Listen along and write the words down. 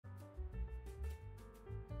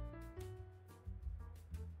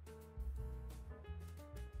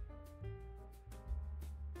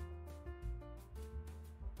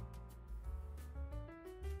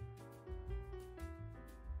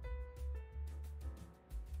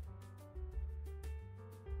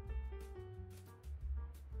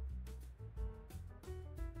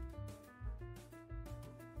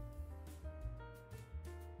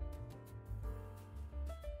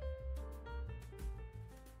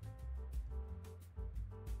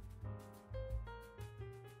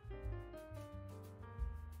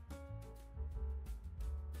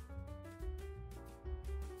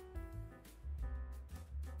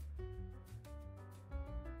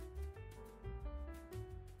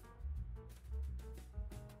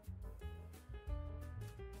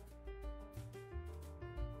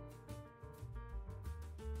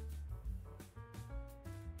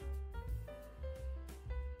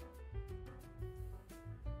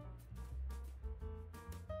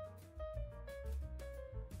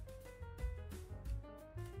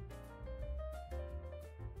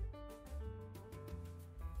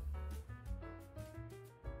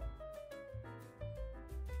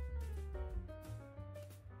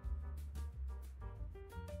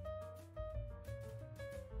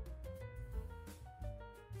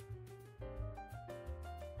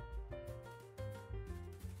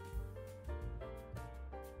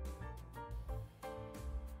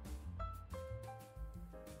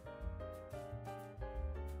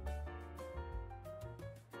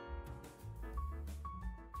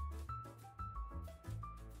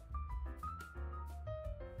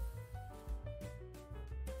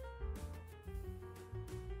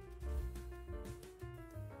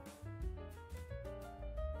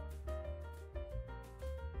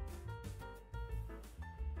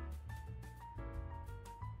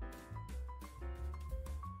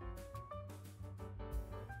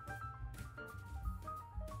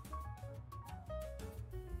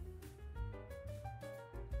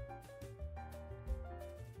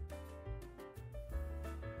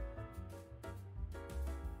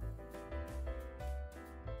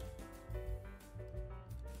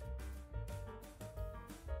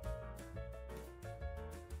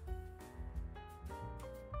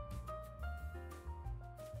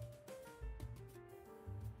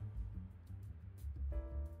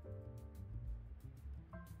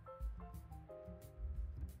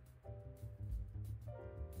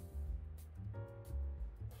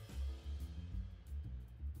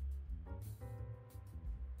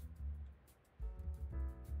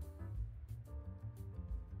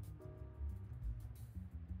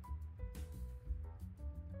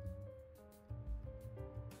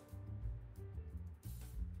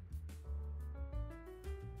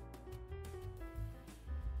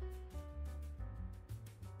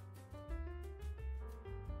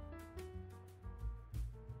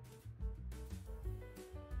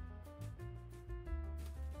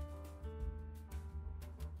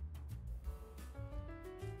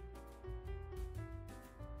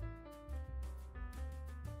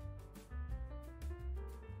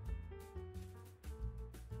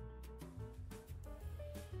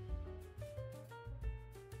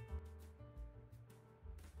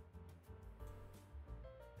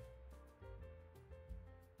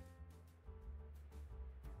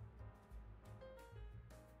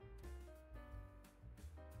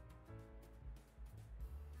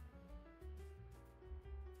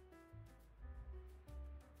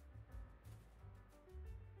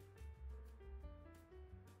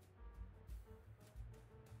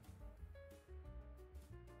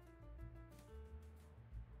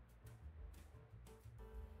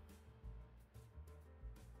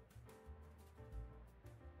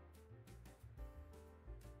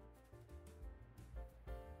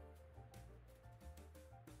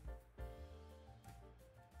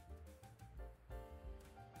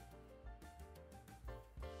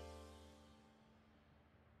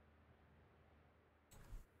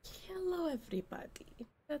everybody.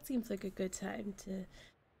 That seems like a good time to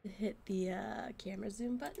hit the camera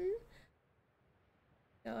zoom button.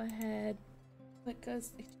 Go ahead. What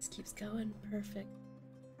goes? It just keeps going. Perfect.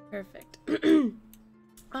 Perfect.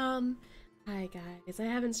 Hi guys. I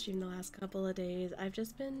haven't streamed the last couple of days. I've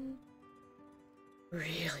just been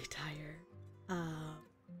really tired.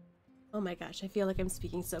 Oh my gosh, I feel like I'm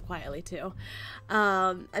speaking so quietly too.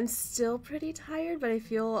 I'm still pretty tired, but I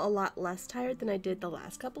feel a lot less tired than I did the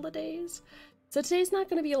last couple of days. So today's not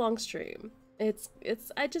gonna be a long stream. I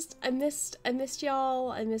missed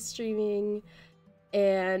y'all, I missed streaming,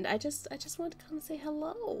 and I just wanted to come and say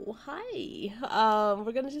hello. Hi.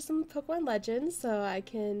 We're gonna do some Pokemon Legends so I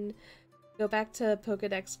can go back to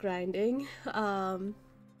Pokedex grinding. I'm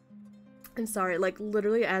sorry, like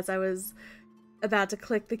literally as I was about to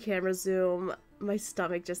click the camera zoom, my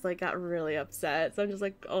stomach just like got really upset. So I'm just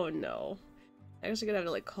like, oh no. I'm actually gonna have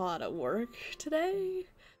to like call out at work today.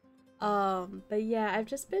 But yeah, I've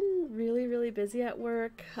just been really busy at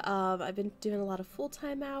work. I've been doing a lot of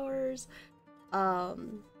full-time hours.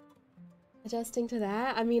 Adjusting to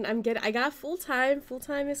that. I mean, I got full-time.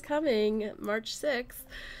 Full-time is coming March 6th.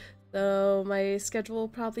 So my schedule will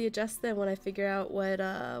probably adjust then when I figure out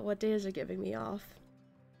what days are giving me off.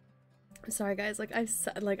 Sorry guys, like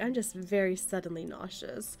I'm just very suddenly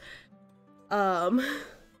nauseous. Oh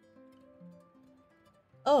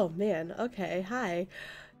man, okay, hi.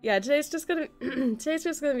 Yeah, today's just gonna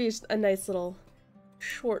be a nice little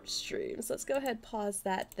short stream. So let's go ahead, pause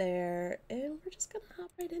that there, and we're just gonna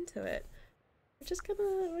hop right into it. We're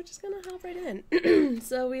just gonna hop right in.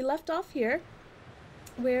 So we left off here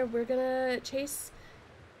where we're gonna chase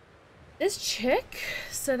this chick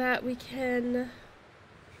so that we can.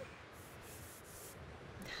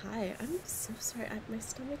 Hi, I'm so sorry. My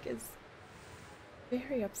stomach is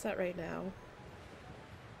very upset right now.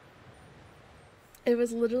 It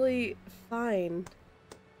was literally fine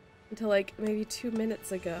until like maybe 2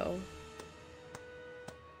 minutes ago.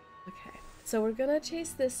 Okay, so we're gonna chase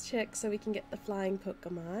this chick so we can get the flying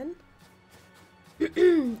Pokemon.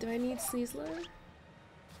 Do I need Sneasler?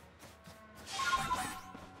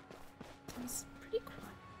 It's pretty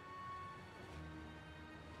quiet.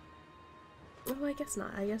 Oh, I guess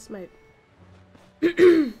not. I guess my...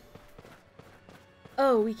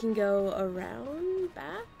 Oh, we can go around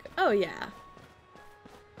back? Oh, yeah.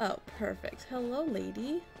 Oh, perfect. Hello,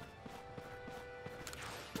 lady.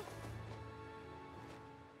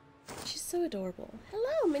 She's so adorable.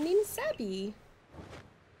 Hello, my name's Sabby.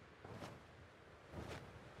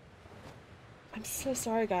 I'm so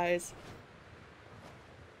sorry, guys.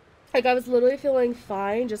 Like, I was literally feeling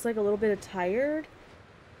fine, just like a little bit of tired.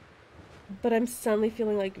 But I'm suddenly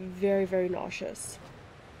feeling like very nauseous.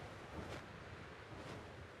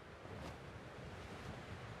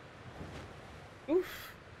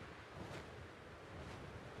 Oof.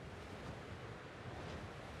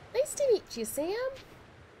 Nice to meet you, Sam.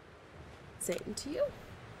 Same to you.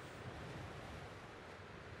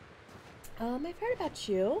 I've heard about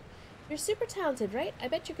you. You're super talented, right? I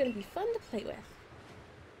bet you're gonna be fun to play with.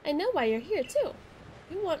 I know why you're here, too.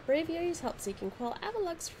 You want Braviary's help so you can quell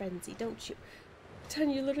Avalug's frenzy, don't you?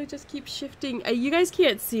 Tanya, you literally just keep shifting. You guys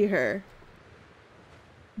can't see her.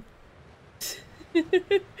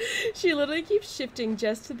 She literally keeps shifting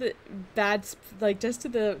just to the just to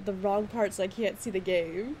the wrong part so I can't see the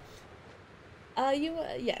game.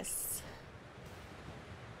 Yes.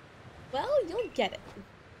 Well, you'll get it.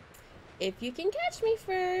 If you can catch me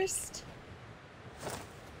first.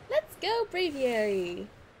 Let's go, Braviary.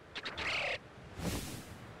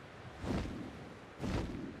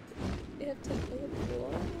 I have to go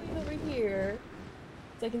all the way over here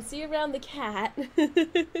so I can see around the cat.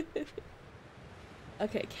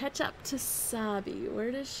 Okay, catch up to Sabi.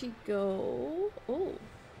 Where does she go? Oh.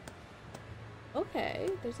 Okay,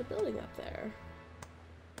 there's a building up there.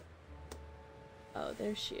 Oh,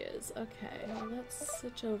 there she is. Okay, well, let's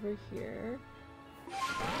switch over here.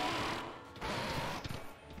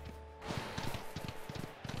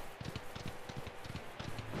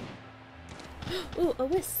 Ooh, a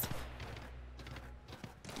wisp.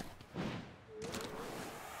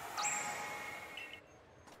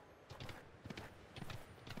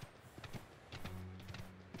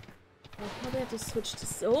 I'll probably have to switch to...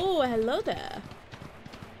 Oh, hello there.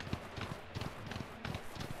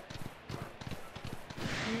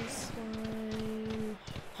 Swine.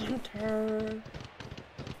 Hunter.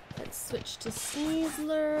 Let's switch to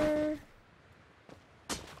Sneasler.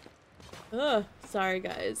 Ugh, sorry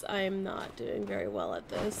guys, I am not doing very well at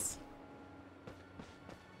this.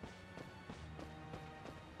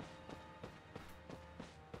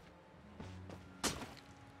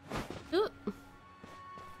 Ooh.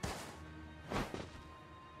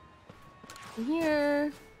 I'm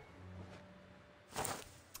here.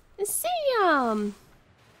 Sam!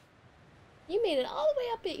 You made it all the way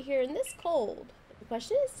up here in this cold. But the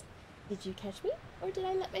question is, did you catch me? Or did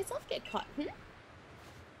I let myself get caught?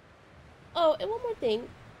 Oh, and one more thing.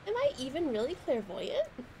 Am I even really clairvoyant?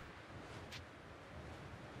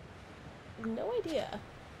 No idea.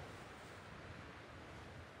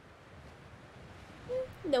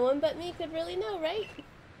 No one but me could really know, right?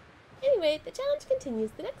 Anyway, the challenge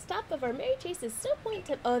continues. The next stop of our merry chase is Snow Point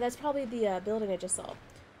Temple. Oh, that's probably the building I just saw.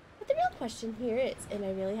 But the real question here is, am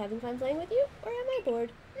I really having fun playing with you, or am I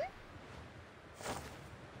bored?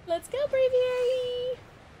 Let's go, Braviary!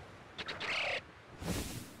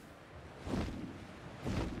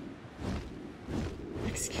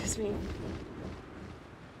 Excuse me.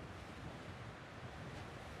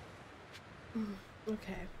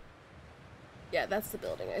 Okay. Yeah, that's the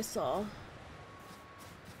building I saw.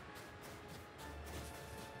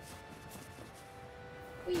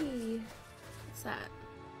 Whee! What's that?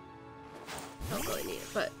 Don't really need it,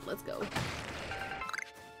 but let's go.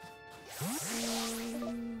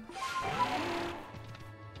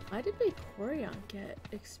 Why did Vaporeon get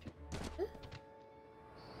experience?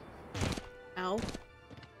 Ow.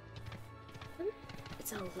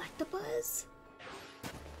 It's an Electabuzz?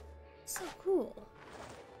 So cool.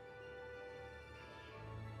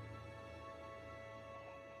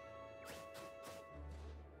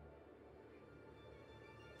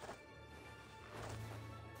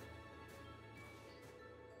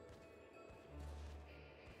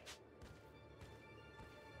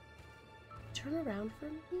 Turn around for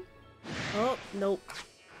me? Oh, nope.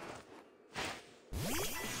 I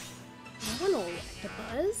want to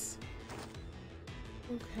Electabuzz.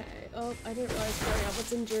 Okay. Oh, I didn't realize Flareon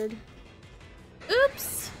was injured.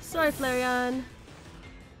 Oops! Sorry, Flareon.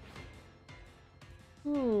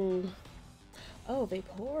 Oh,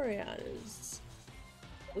 Vaporeon is...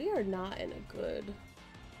 We are not in a good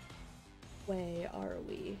way, are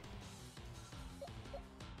we?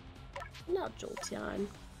 Not Jolteon.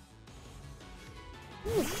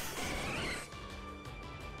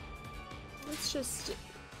 Let's just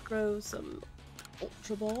throw some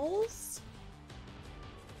Ultra Balls.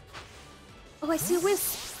 Oh, I see a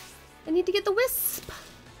Wisp! I need to get the Wisp!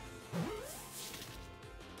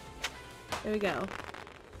 There we go.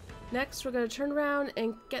 Next, we're gonna turn around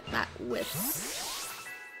and get that Wisp.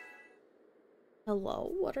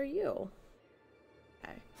 Hello, what are you?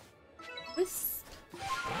 Okay. Wisp.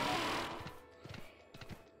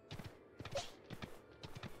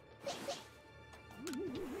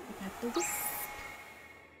 Got the Wisp.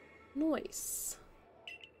 Nice.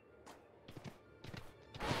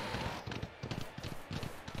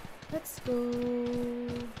 Let's go.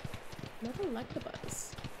 Never liked the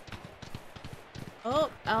buzz. Oh,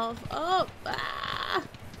 Elf. Oh, ah!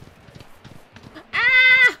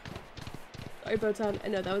 Ah! Sorry, Botan. I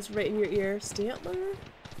know that was right in your ear. Stantler?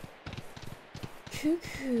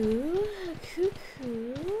 Cuckoo.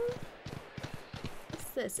 Cuckoo.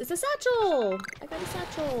 What's this? It's a satchel! I got a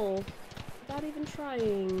satchel. Without even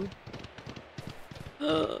trying.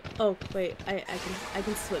 Oh, wait. I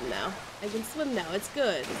can swim now. I can swim now. It's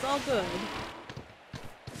good. It's all good.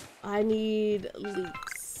 I need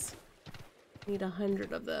leeks. I need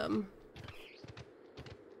 100 of them.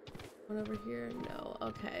 One over here? No.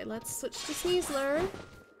 Okay, let's switch to Sneasler.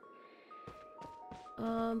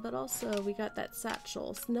 But also we got that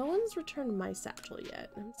satchel. So no one's returned my satchel yet.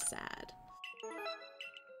 I'm sad.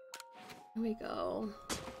 Here we go.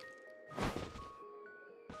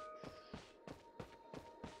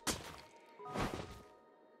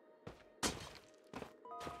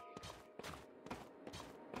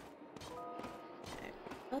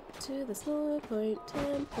 Up to the Snow Point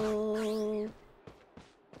Temple.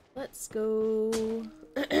 Let's go.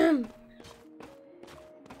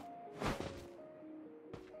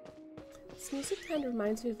 This music kind of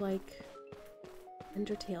reminds me of like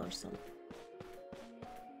Undertale or something.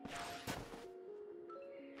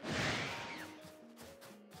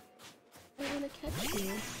 I want to catch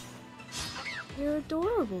you. You're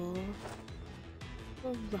adorable. A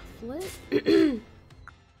Rufflet.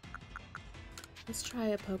 Let's try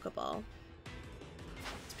a Pokeball.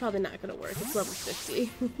 It's probably not gonna work. It's level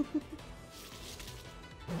 50.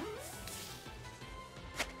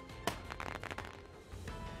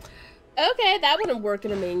 Okay, that wouldn't work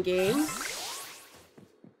in a main game.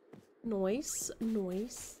 Nice,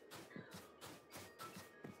 nice.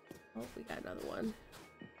 Oh, we got another one.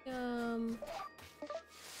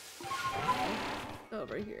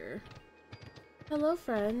 Over here. Hello,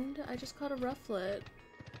 friend. I just caught a Rufflet.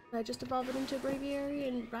 Can I just evolve it into a Braviary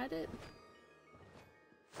and ride it?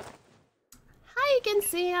 Hi again,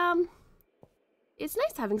 Sam! It's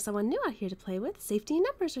nice having someone new out here to play with. Safety in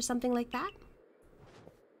numbers or something like that.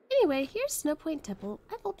 Anyway, here's Snow Point Temple.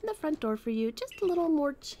 I've opened the front door for you. Just a little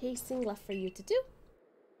more chasing left for you to do.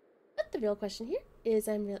 But the real question here is,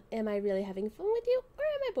 am I really having fun with you, or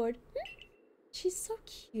am I bored? She's so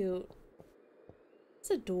cute.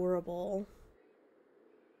 It's adorable.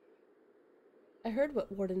 I heard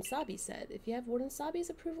what Warden Sabi said. If you have Warden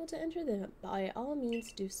Sabi's approval to enter, then by all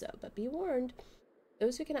means do so. But be warned,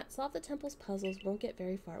 those who cannot solve the temple's puzzles won't get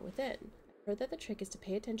very far within. I've heard that the trick is to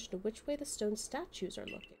pay attention to which way the stone statues are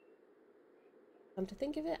looking. Come to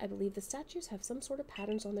think of it, I believe the statues have some sort of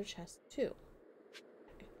patterns on their chests too.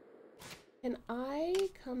 Okay. Can I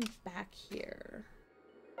come back here?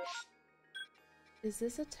 Is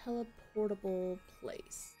this a teleportable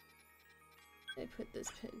place? I put this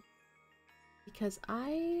pin. Because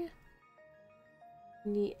I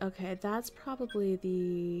need... Okay, that's probably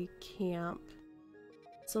the camp.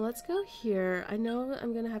 So let's go here. I know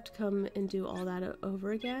I'm gonna have to come and do all that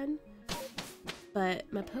over again. But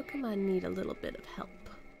my Pokemon need a little bit of help.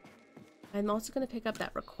 I'm also gonna pick up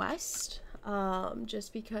that request.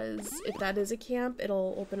 Just because if that is a camp,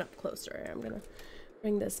 it'll open up closer. I'm gonna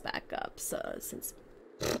bring this back up, so since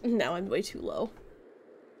now I'm way too low.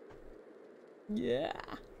 Yeah,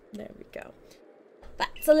 there we go.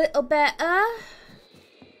 That's a little better.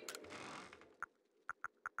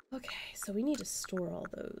 Okay, so we need to store all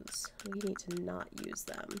those. We need to not use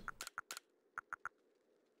them.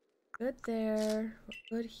 Good there.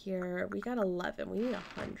 We're good here. We got 11. We need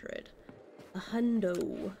 100. A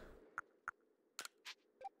hundo.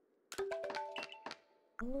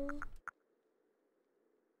 Oh.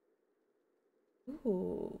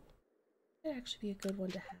 Ooh. That'd actually be a good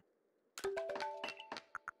one to have.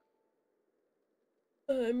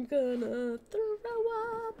 I'm gonna throw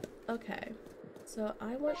up. Okay. So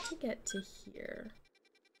I want to get to here.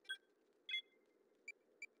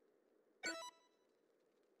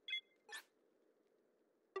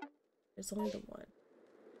 There's only the one.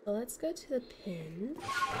 So let's go to the pin.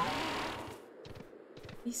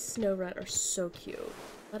 These Snow-Rut are so cute.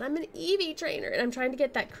 But I'm an Eevee trainer and I'm trying to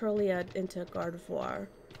get that Curlia into Gardevoir.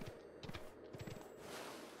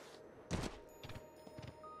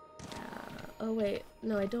 Oh wait,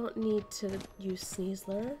 no, I don't need to use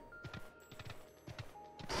Sneasler.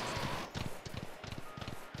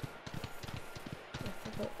 I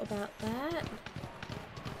forgot about that.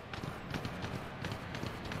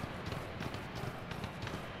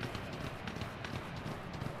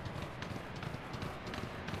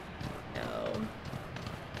 No.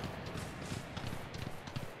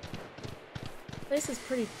 This is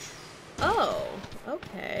pretty. Oh,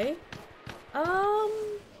 okay. I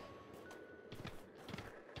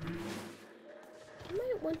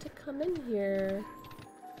might want to come in here.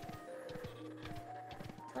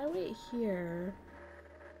 I wait here.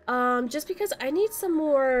 Just because I need some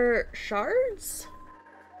more shards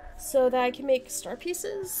so that I can make star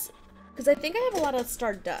pieces. Because I think I have a lot of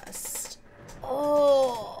star dust.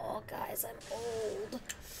 Oh, guys, I'm old.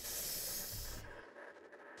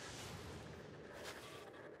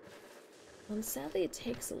 Sadly, it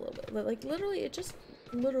takes a little bit. Like, literally, it just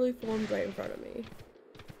literally formed right in front of me.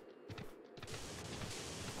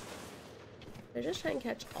 I just try and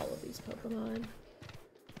catch all of these Pokemon.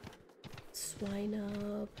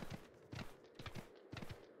 Swinub.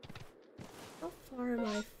 How far am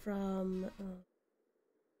I from?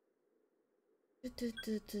 I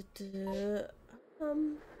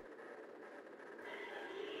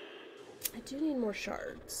do need more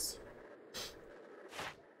shards.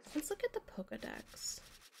 Let's look at the Pokedex.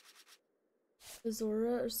 The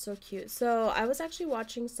Zora are so cute. So I was actually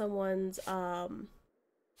watching someone's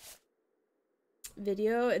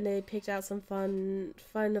video and they picked out some fun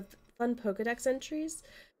Pokedex entries.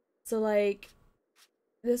 So like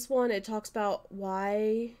this one, it talks about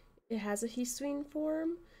why it has a Hisui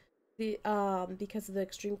form, because of the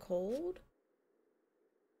extreme cold.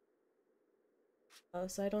 Oh,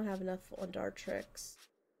 so I don't have enough on Dartrix.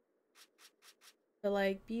 But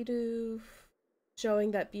like Bidoof,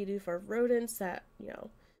 showing that Bidoof are rodents that, you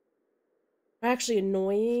know, are actually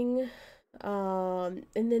annoying. And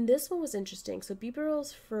then this one was interesting. So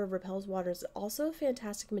Bibarel's fur repels water is also a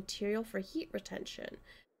fantastic material for heat retention.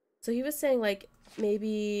 So he was saying like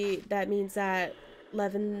maybe that means that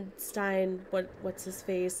Levenstein, what's his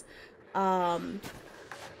face,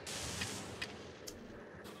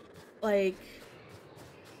 like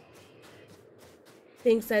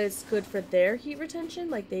thinks that it's good for their heat retention,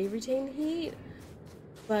 like they retain heat.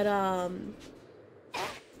 But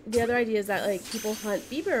the other idea is that like people hunt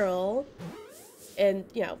Bibarel and,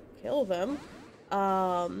 you know, kill them.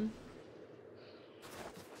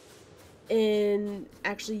 and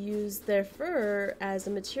actually use their fur as a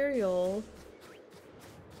material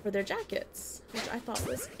for their jackets, which I thought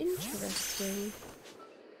was interesting.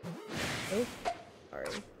 Oh, sorry.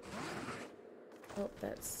 Oh,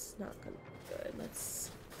 that's not gonna be good.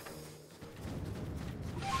 Let's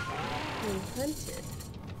hunted.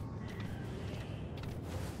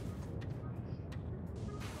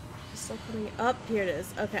 Still coming up. Here it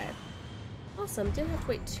is. Okay. Awesome. Didn't have to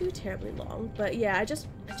wait too terribly long, but yeah, I just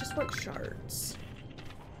want shards.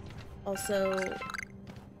 Also,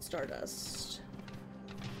 stardust.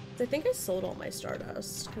 I think I sold all my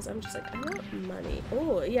stardust because I'm just like, I want money.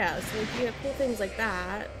 Oh yeah, so like you have cool things like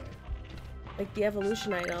that, like the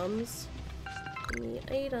evolution items. Give me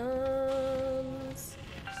items.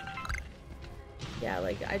 Yeah,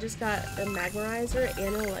 like I just got a magmarizer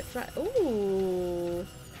and an electro. Ooh,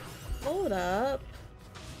 hold up.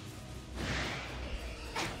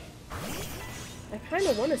 I kind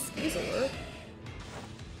of want a Skeezor.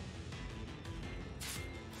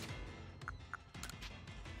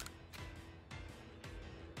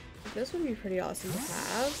 This would be pretty awesome to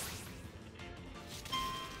have.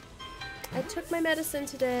 I took my medicine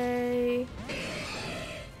today.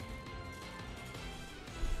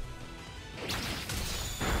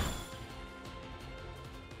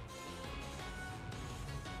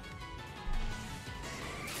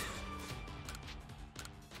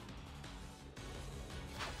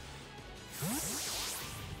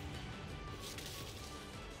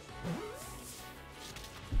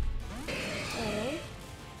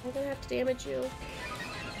 I'm gonna have to damage you,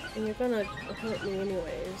 and you're gonna hurt me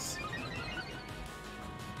anyways.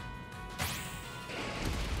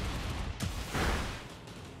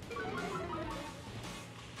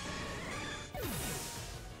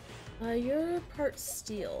 You're part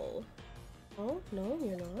steel. Oh, no,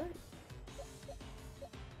 you're not.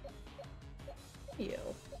 You.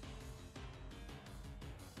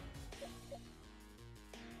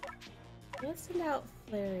 Let's send out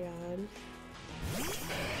Flareon.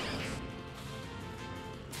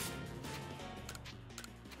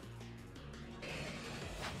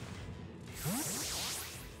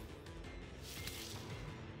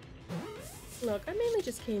 Look, I mainly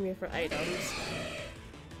just came here for items.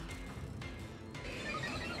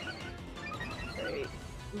 Great.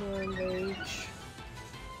 More enrage.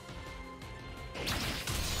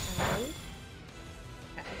 Okay.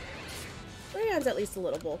 Flareon's at least a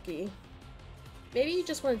little bulky. Maybe you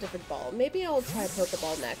just want a different ball. Maybe I'll try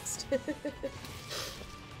Pokeball next.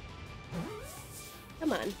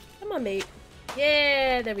 Come on. Come on, mate.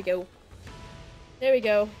 Yeah, there we go. There we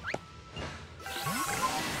go.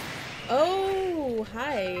 Oh,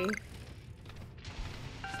 hi.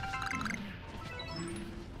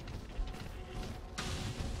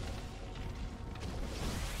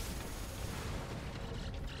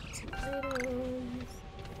 Some items.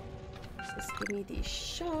 Just give me these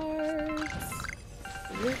shards.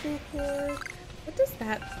 Linking cord. What does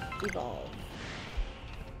that evolve?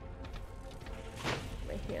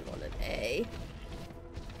 My hand on an A.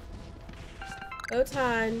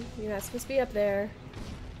 Botan, you're not supposed to be up there.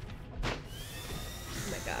 Oh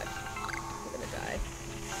my god. I'm gonna die.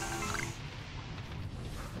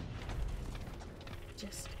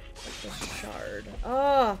 Just like a shard.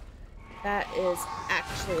 Oh, that is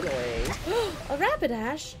actually annoying. A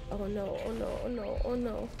Rapidash! Oh no, oh no, oh no, oh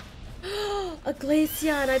no. A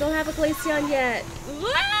Glaceon! I don't have a Glaceon yet!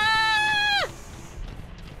 Ah!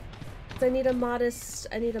 I need a modest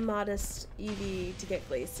Eevee to get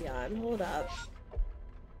Glaceon. Hold up.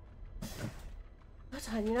 What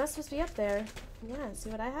time? You're not supposed to be up there. Yeah, see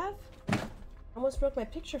what I have? Almost broke my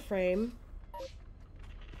picture frame.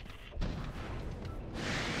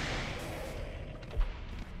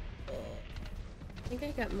 I think I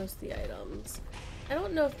got most of the items. I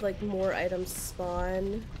don't know if like more items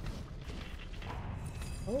spawn.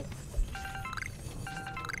 Oh.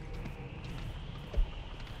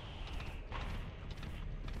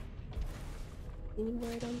 Any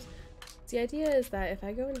more items? So the idea is that if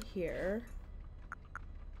I go in here,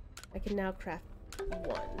 I can now craft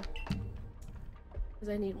one. Because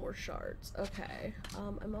I need more shards. Okay.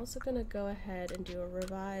 I'm also gonna go ahead and do a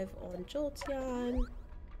revive on Jolteon.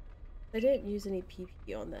 I didn't use any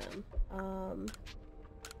PP on them. I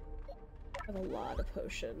have a lot of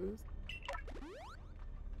potions.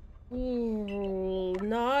 Ooh,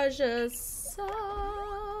 nausea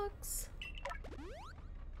sucks.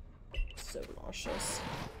 So nauseous.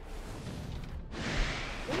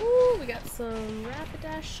 Ooh, we got some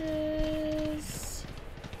Rapidashes.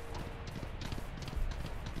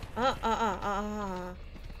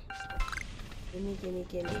 Gimme, gimme,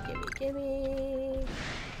 gimme, gimme, gimme.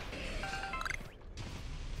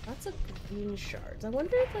 Lots of green shards. I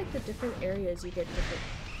wonder if, like, the different areas you get different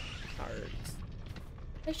shards.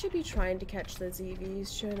 I should be trying to catch those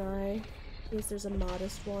EVs, shouldn't I? In case there's a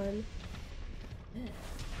modest one. Yeah.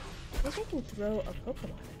 I think I can throw a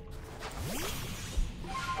Pokemon.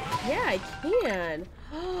 Yeah, I can!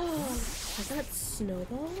 Oh, is that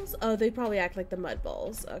snowballs? Oh, they probably act like the mud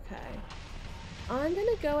balls. Okay. I'm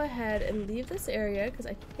gonna go ahead and leave this area because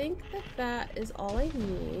I think that that is all I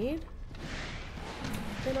need.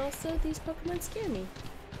 And also, these Pokemon scare me.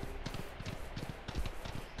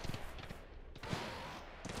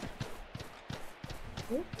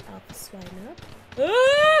 Oh, Alpha Swine up.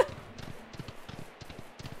 Ah!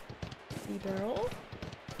 Beedrill.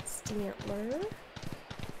 Stantler.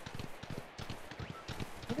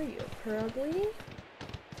 What are you, Purugly?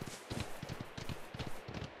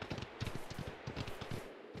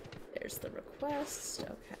 There's the request.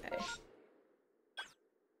 Okay.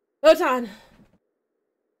 Photon!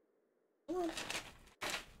 Come on.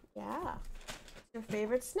 Yeah. It's your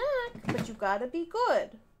favorite snack, but you gotta be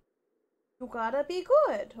good. You gotta be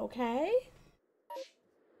good, okay?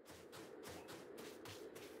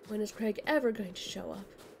 When is Craig ever going to show up?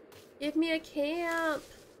 Give me a camp!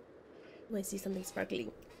 Oh, I see something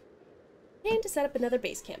sparkling. Came to set up another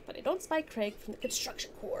base camp, but I don't spy Craig from the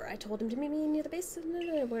construction corps. I told him to meet me near the base.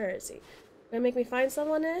 Where is he? Gonna make me find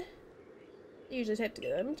someone? You usually have to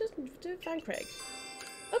go. Just to find Craig.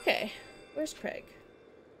 Okay, where's Craig?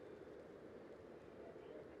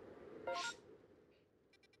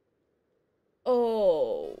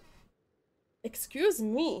 Oh, excuse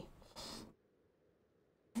me,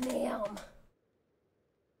 ma'am,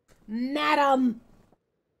 madam.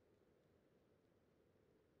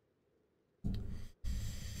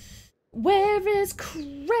 Where is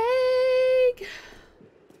Craig?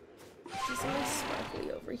 He's a little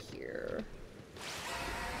sparkly over here.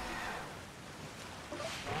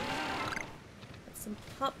 Got some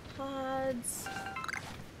pop pods.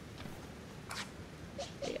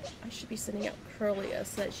 Yeah, I should be sending out Curlia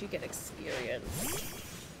so that you get experience.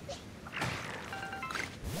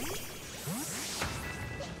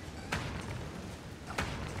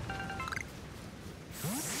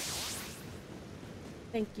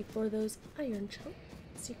 Thank you for those iron chunks.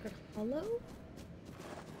 Secret hollow.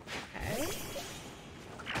 Okay.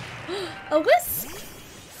 A wisp!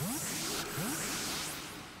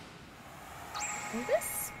 A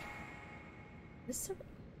wisp? This is surprising.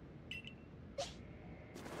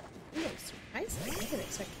 I didn't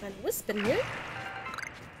expect to find a wisp in here.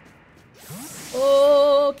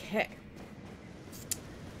 Okay.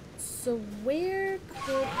 So where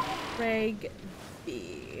could Craig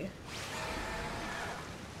be?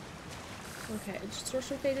 Okay,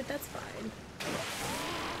 distortion faded, that's fine.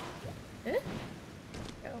 Eh?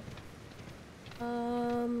 Go.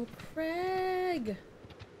 Craig!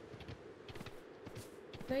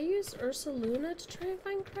 Can I use Ursaluna to try and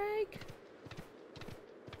find Craig?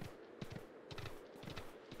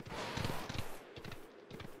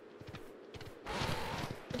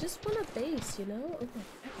 I just want a base, you know? Oh my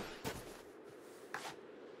god.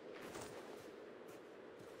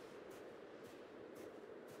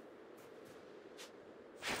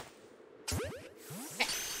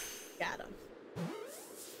 Got him.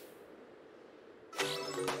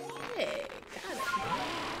 Hey, got him.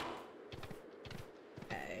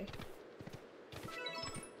 Okay.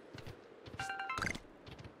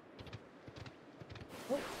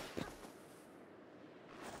 Oh.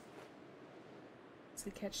 Let's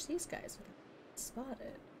go catch these guys without being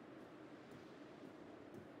spotted.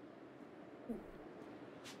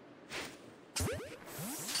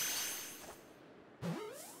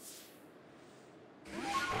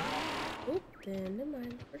 Then never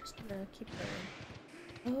mind. We're just gonna keep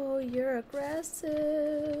going. Oh, you're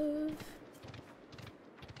aggressive.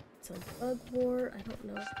 Some bug wart. I don't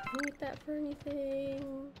know if I need that for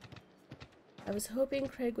anything. I was hoping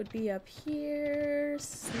Craig would be up here.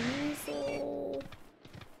 Sneasel.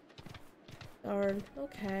 Darn.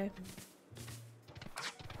 Okay.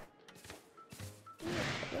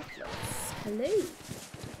 Hello.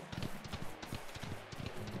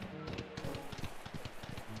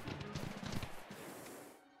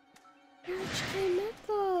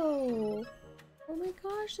 Oh my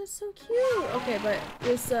gosh, that's so cute. Okay, but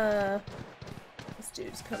this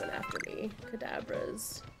dude's coming after me.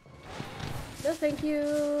 Cadabras. No, thank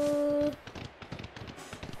you.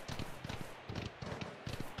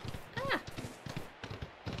 Ah.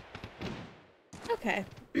 Okay.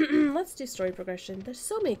 Let's do story progression. There's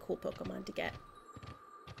so many cool Pokemon to get.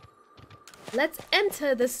 Let's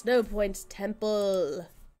enter the Snowpoint Temple.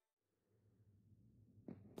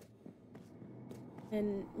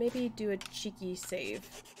 And maybe do a cheeky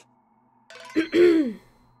save.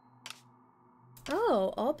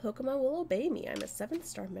 Oh, all Pokemon will obey me. I'm a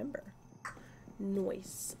 7-star member.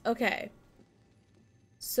 Nice. Okay.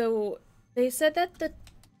 So, they said that the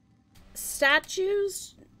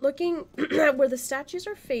statues, looking at where the statues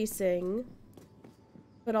are facing,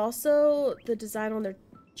 but also the design on their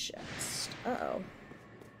chest. Uh-oh.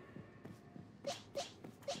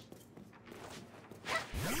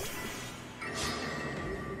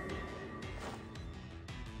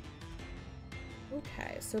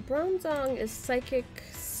 Okay, so Bronzong is Psychic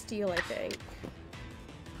Steel, I think.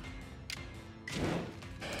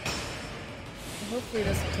 Hopefully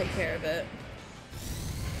this will take care of it.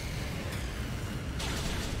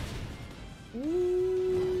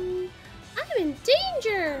 Ooh, I'm in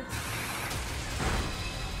danger!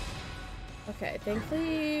 Okay,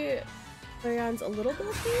 thankfully Flareon's a little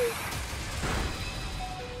bulky.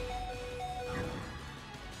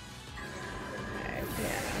 Okay,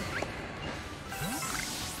 yeah.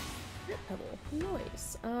 Pebble.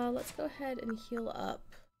 Nice. Let's go ahead and heal up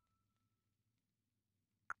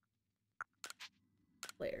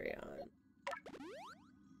Flareon.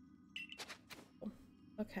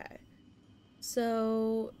 Okay.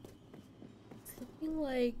 So it's looking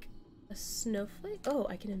like a snowflake. Oh,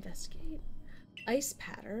 I can investigate. Ice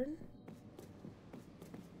pattern.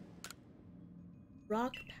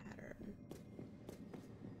 Rock pattern.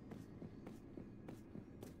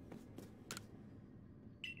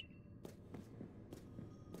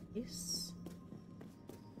 Ice.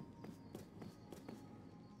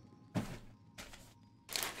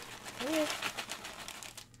 Oh.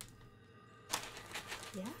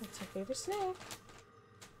 Yeah, it's her favorite snack.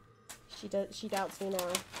 She doubts me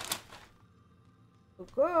now.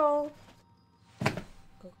 Good girl.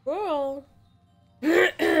 Good girl.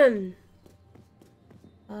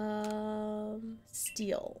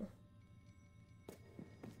 Steel.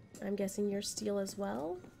 I'm guessing you're steel as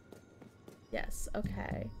well? Yes,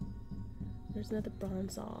 okay. There's another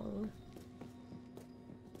Bronzong.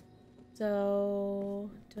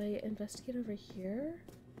 So, do I investigate over here?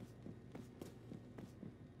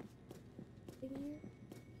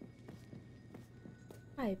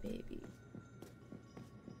 Hi, baby.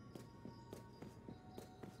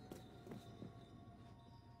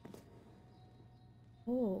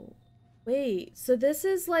 Oh, wait. So this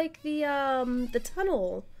is like the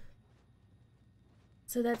tunnel.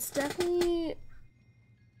 So that's definitely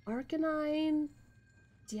Arcanine,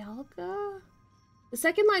 Dialga. The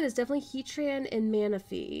second line is definitely Heatran and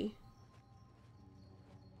Manaphy.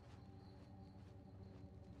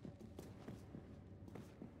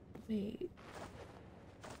 Wait.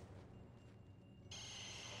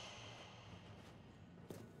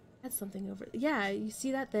 That's something over. Yeah, you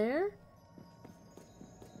see that there?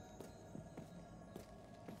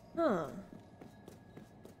 Huh.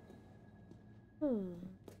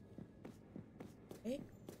 Okay.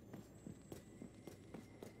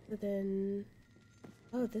 So then...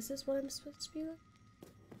 Oh, this is what I'm supposed to be like?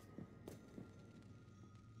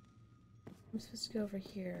 I'm supposed to go over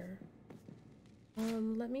here.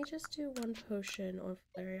 Let me just do one potion on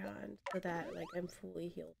Flareon so that, like, I'm fully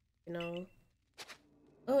healed, you know?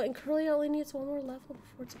 Oh, and Curly only needs one more level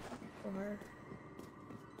before it's a bar.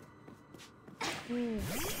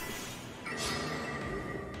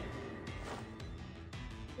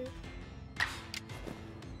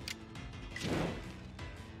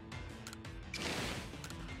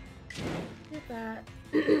 Look at that.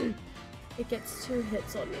 It gets 2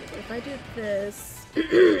 hits on me, but if I do this,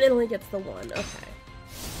 it only gets the 1. Okay.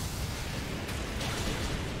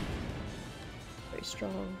 Very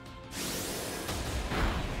strong.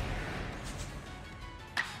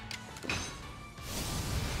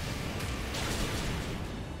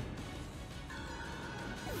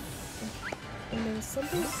 And there's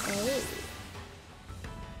something else.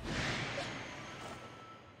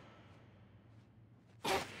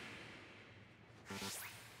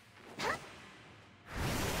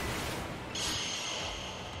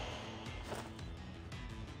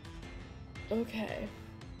 Okay.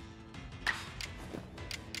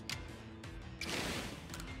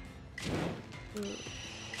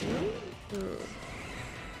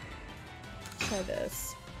 Try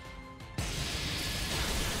this.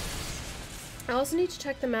 I also need to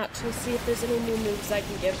check them out to see if there's any new moves I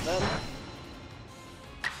can give them.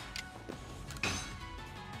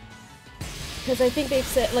 Because I think they've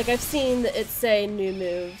said, like, I've seen it say new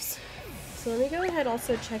moves. So let me go ahead and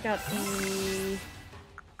also check out the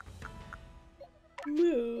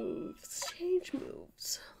moves. Change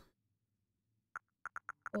moves.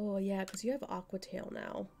 Oh, yeah, because you have Aqua Tail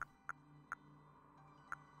now.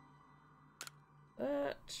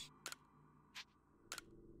 that.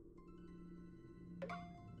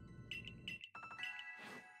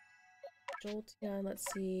 Jolteon, let's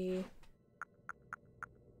see.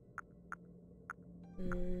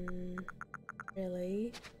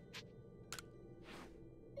 Really?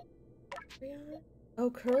 Oh,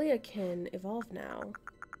 Curlia can evolve now.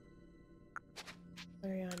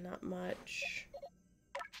 Flareon, not much.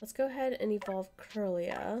 Let's go ahead and evolve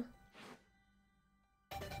Curlia.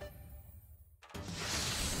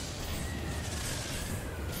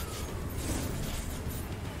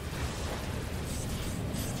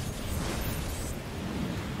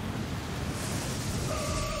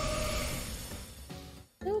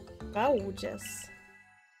 So gorgeous.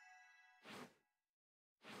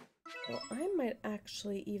 Well, I might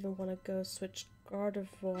actually even want to go switch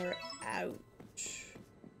Gardevoir out.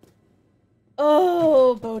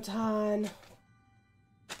 Oh, Botan.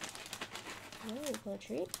 Oh, you want a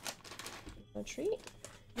treat? You want a treat?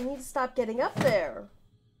 You need to stop getting up there.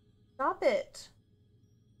 Stop it.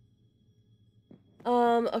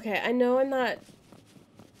 Okay, I know I'm not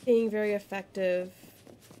being very effective,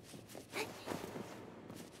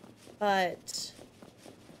 but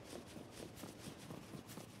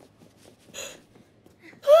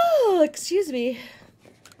oh, excuse me.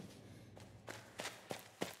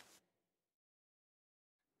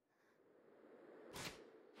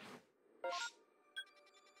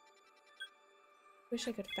 Wish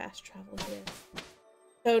I could fast travel here.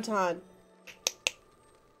 Botan.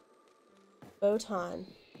 Botan.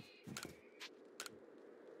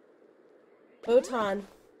 Botan.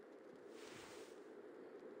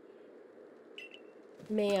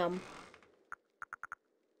 Ma'am.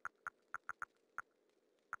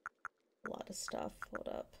 A lot of stuff. Hold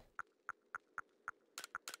up.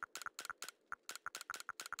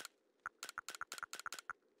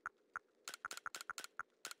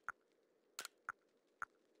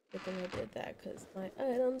 Good thing I did that because my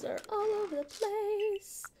items are all over the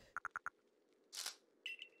place.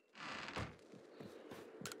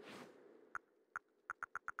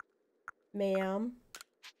 Ma'am.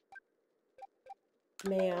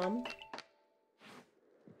 Ma'am.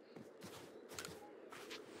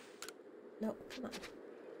 No, come on.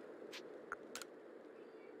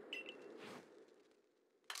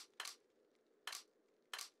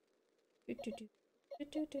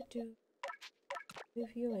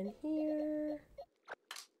 Move you in here.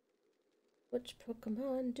 Which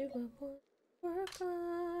Pokemon do I want to work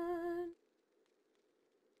on?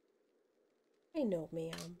 I know,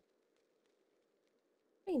 ma'am.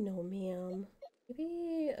 I know, ma'am.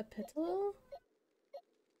 Maybe a Petal?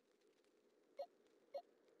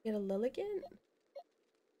 Get a Lilligant?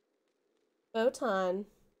 Botan.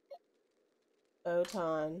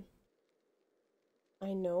 Botan.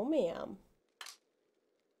 I know, ma'am.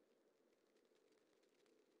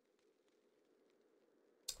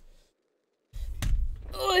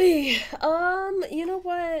 Oy. You know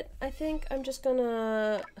what? I think I'm just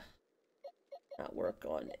gonna not work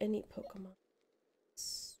on any Pokemon.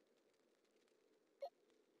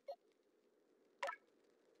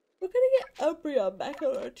 We're gonna get Umbreon back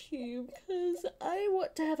on our team because I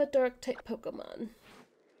want to have a dark type Pokemon.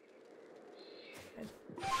 Okay.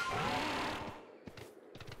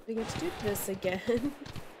 We get to do this again.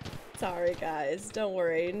 Sorry guys, don't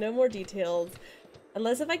worry, no more details.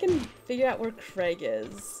 Unless if I can figure out where Craig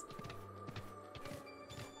is.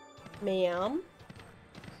 Ma'am.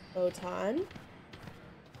 Botan.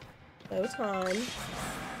 Botan.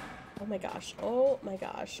 Oh my gosh. Oh my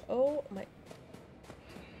gosh. Oh my.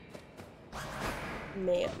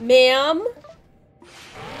 Ma'am.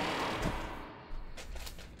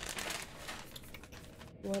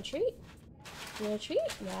 You want a treat? You want a treat?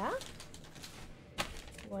 Yeah?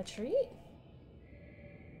 You want a treat?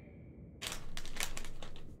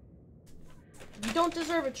 You don't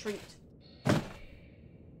deserve a treat.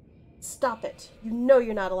 Stop it. You know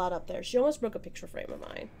you're not allowed up there. She almost broke a picture frame of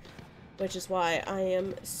mine. Which is why I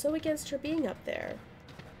am so against her being up there.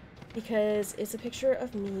 Because it's a picture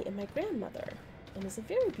of me and my grandmother. And it's a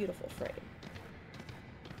very beautiful frame.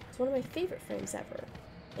 It's one of my favorite frames ever.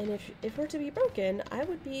 And if it were to be broken, I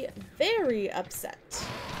would be very upset.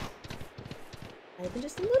 I've been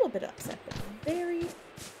just a little bit upset, but very,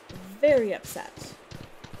 very upset.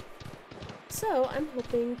 So I'm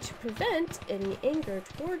hoping to prevent any anger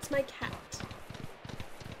towards my cat.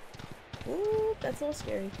 Ooh, that's a little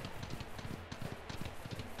scary.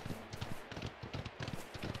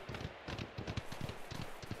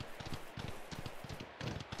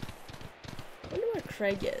 I wonder where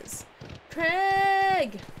Craig is.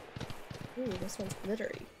 Craig! Ooh, this one's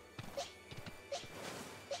glittery.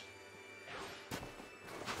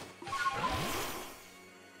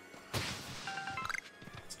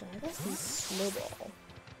 must be Snowball.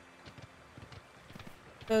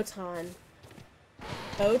 Photon.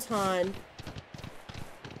 Photon.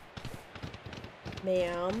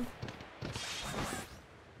 Ma'am.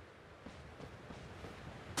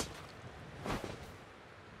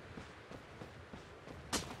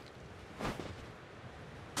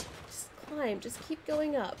 Just climb. Just keep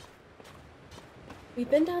going up. We've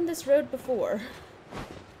been down this road before.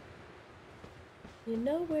 You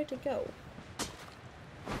know where to go.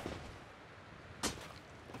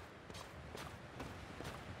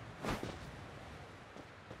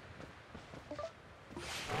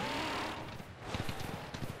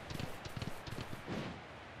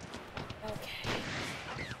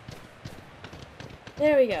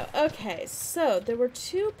 There we go. Okay, so there were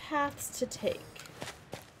two paths to take.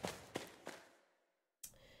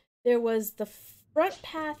 There was the front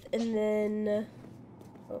path and then...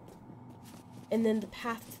 Oh, and then the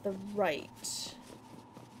path to the right.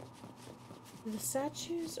 The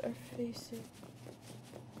statues are facing...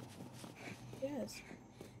 Yes.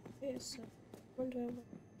 Okay, so... One do I want?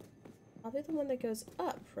 Probably the one that goes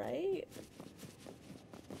up, right?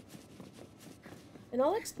 And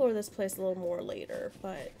I'll explore this place a little more later,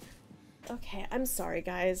 but... Okay, I'm sorry,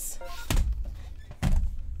 guys.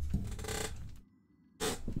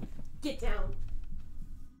 Get down.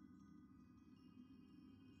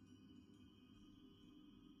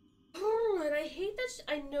 Oh, and I hate that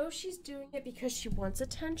I know she's doing it because she wants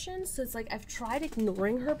attention, so it's like I've tried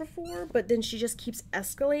ignoring her before, but then she just keeps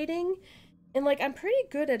escalating. And like, I'm pretty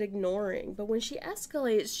good at ignoring, but when she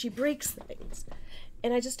escalates, she breaks things.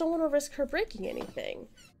 And I just don't want to risk her breaking anything.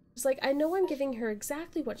 It's like, I know I'm giving her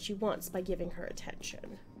exactly what she wants by giving her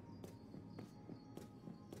attention.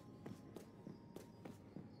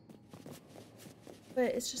 But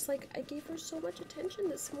it's just like, I gave her so much attention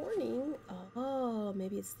this morning. Oh,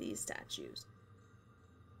 maybe it's these statues.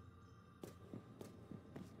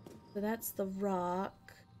 So that's the rock.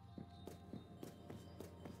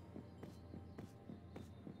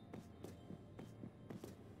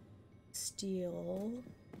 Steel.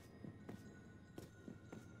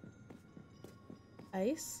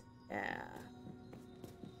 Ice? Yeah.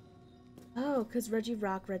 Oh, because Reggie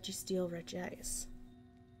Rock, Reggie Steel, Reggie Ice.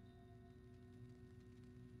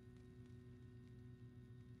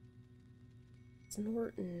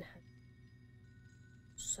 Norton.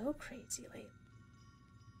 So crazy lately.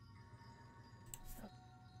 So.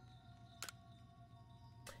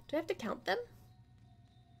 Do I have to count them?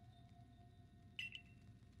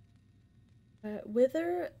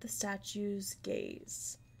 Wither the statue's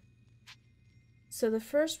gaze. So the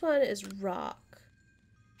first one is rock.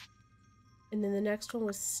 And then the next one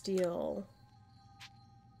was steel.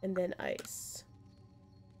 And then ice.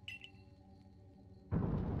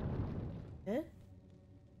 Eh?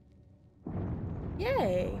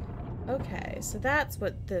 Yay! Okay, so that's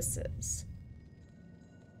what this is.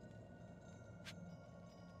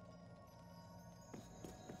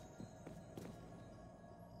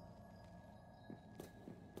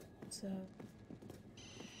 So...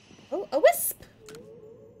 Oh, a wisp!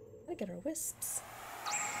 Gotta get our wisps.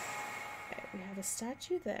 Okay, we have a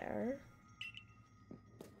statue there.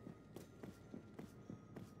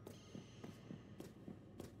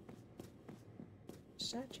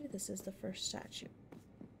 Statue? This is the first statue.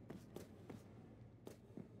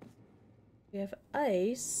 We have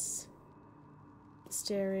ice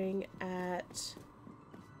staring at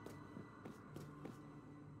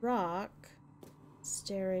rock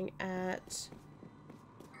staring at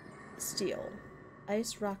steel.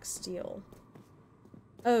 Ice, rock, steel.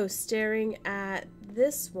 Oh, staring at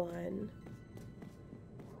this one.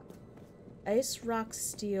 Ice, rock,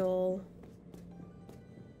 steel.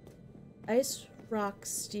 Ice, rock,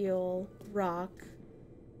 steel, rock.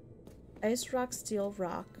 Ice, rock, steel,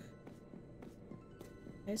 rock.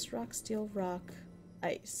 Ice, rock, steel, rock,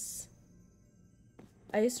 ice.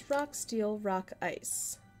 Ice, rock, steel, rock,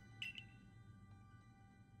 ice.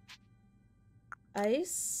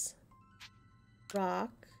 Ice,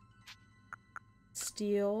 rock,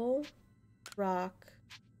 steel, rock,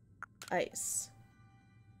 ice.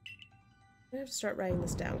 I have to start writing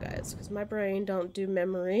this down, guys, because my brain don't do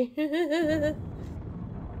memory.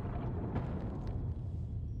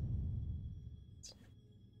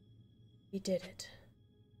 We did it.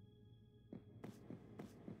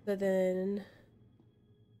 So then,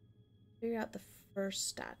 figure out the first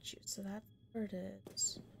statue. So that's where it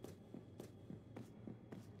is.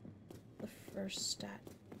 The first statue.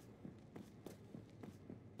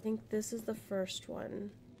 I think this is the first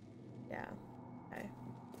one. Yeah. Okay.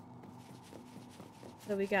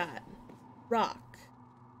 So we got rock.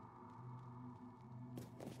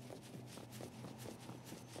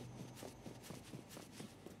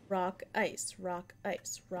 rock, ice, rock,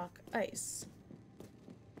 ice, rock, ice.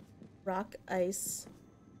 Rock, ice.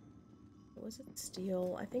 Was it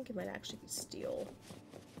steel? I think it might actually be steel.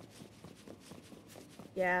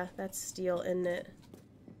 Yeah, that's steel, isn't it?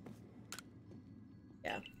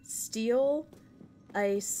 Yeah. Steel,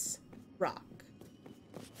 ice, rock.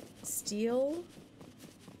 Steel,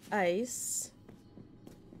 ice,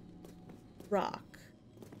 rock.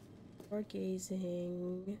 Or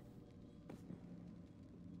gazing.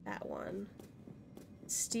 That one.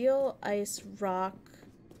 Steel, ice, rock.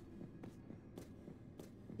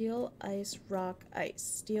 Steel, ice, rock, ice.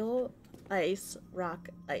 Steel, ice, rock,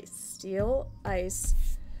 ice. Steel, ice,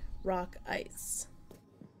 rock, ice.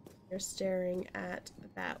 You're staring at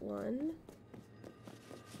that one.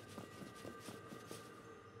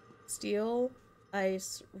 Steel,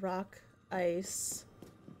 ice, rock, ice.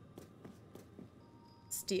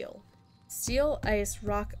 Steel. Steel, ice,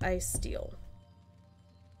 rock, ice, steel.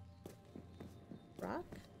 Rock,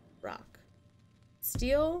 rock.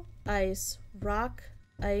 Steel, ice, rock,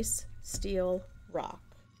 ice, steel, rock.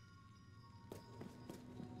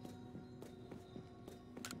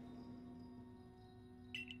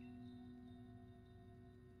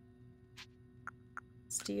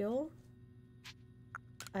 Steel,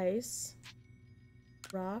 ice,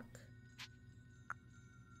 rock,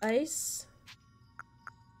 ice,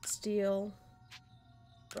 steel,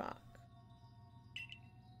 rock.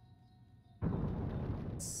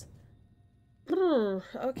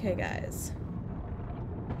 Okay, guys.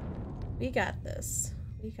 We got this.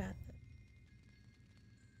 We got this.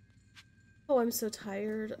 Oh, I'm so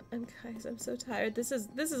tired. I'm so tired. This is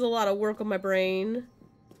a lot of work on my brain.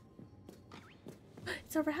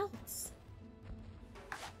 It's a Rouse.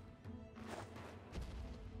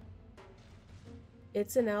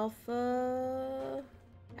 It's an alpha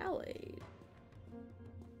Alade.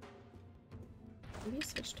 Maybe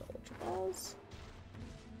switch to Ultra Balls.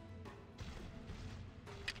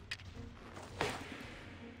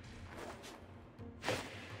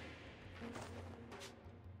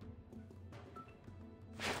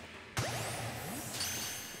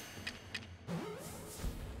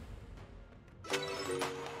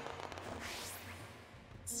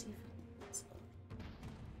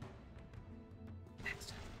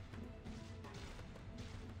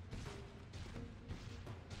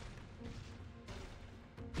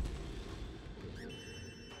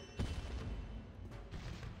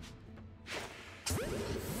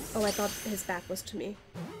 Oh, I thought his back was to me.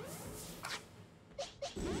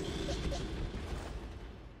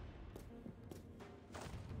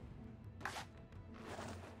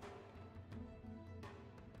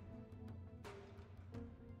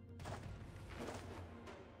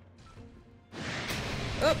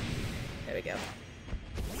 Oh, there we go.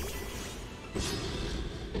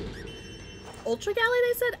 Ultra Gallade,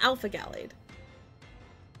 I said? Alpha Gallade.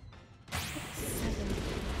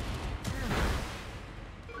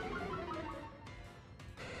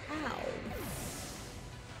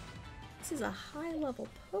 This is a high-level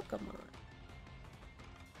Pokemon.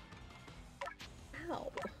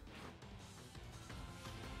 Ow.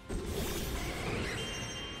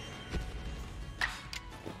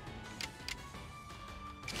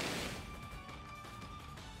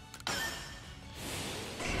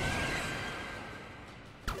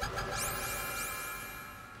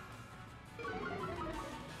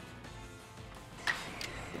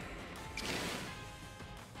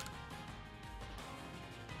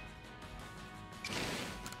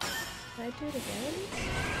 Can I do it again?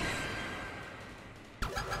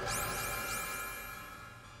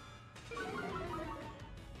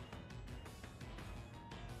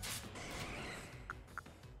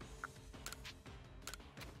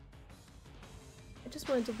 I just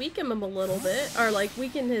wanted to weaken him a little bit, or like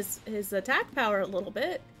weaken his attack power a little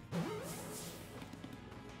bit.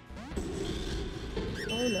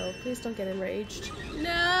 Oh no, please don't get enraged.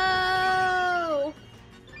 No!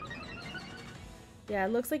 Yeah,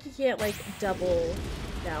 it looks like you can't, like, double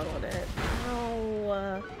down on it.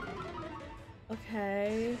 Ow.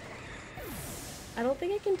 Okay. I don't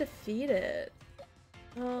think I can defeat it.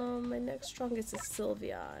 My next strongest is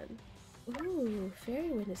Sylveon. Ooh,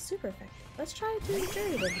 Fairy Wind is super effective. Let's try doing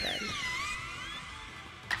Fairy Wind then.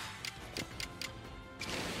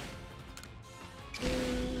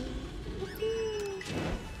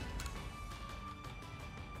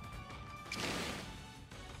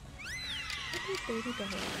 Baby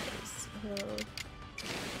dolls.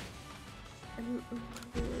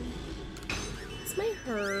 This might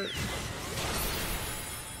hurt.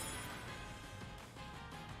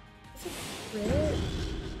 Is it crit?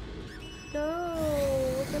 No,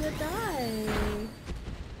 we're gonna die.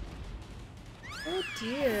 Oh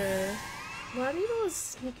dear. Will I be able to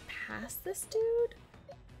sneak past this dude?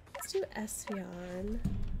 Let's do Espeon.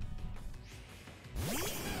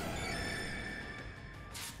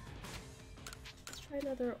 Let's try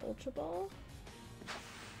another Ultra Ball.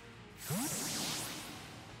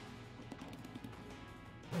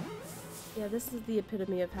 Yeah, this is the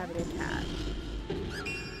epitome of having a cat.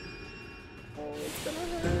 Oh, it's gonna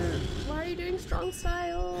hurt. Why are you doing strong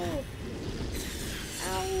style?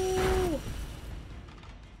 Ow!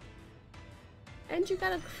 And you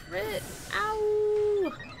got a crit.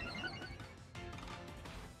 Ow!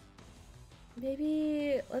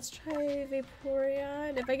 Maybe let's try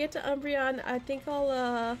Vaporeon. If I get to Umbreon, I think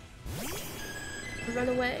I'll run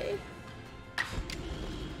away.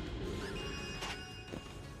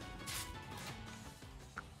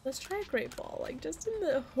 Let's try a Great Ball, like just in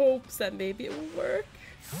the hopes that maybe it will work.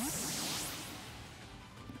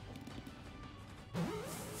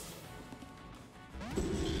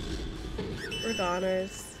 We're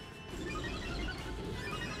goners.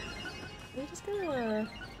 I'm just gonna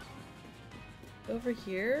go over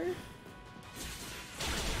here.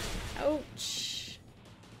 Ouch.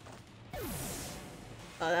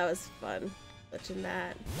 Oh, that was fun. Touching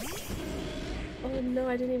that. Oh no,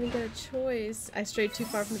 I didn't even get a choice. I strayed too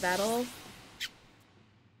far from the battle.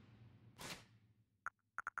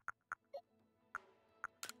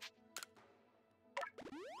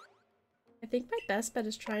 I think my best bet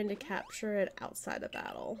is trying to capture it outside of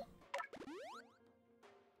battle.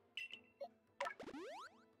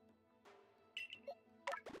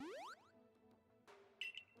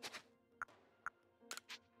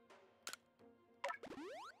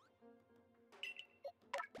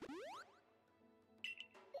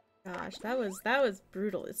 Gosh, that was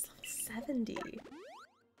brutal. It's level 70.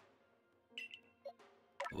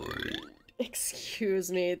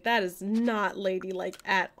 Excuse me, that is not ladylike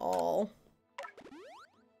at all.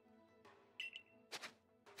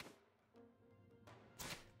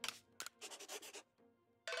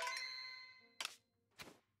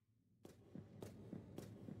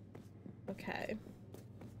 Okay.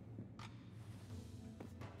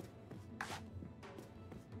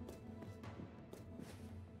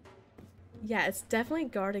 Yeah, it's definitely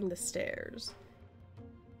guarding the stairs.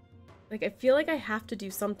 Like, I feel like I have to do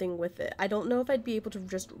something with it. I don't know if I'd be able to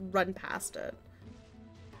just run past it.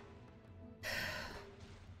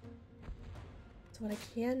 So what I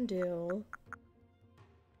can do...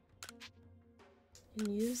 I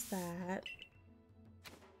can use that.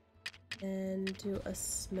 And do a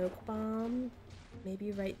smoke bomb.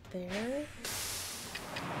 Maybe right there.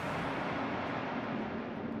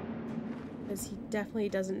 Because he definitely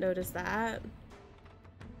doesn't notice that.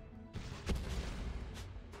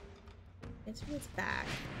 Get to his back.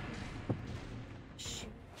 Shoot.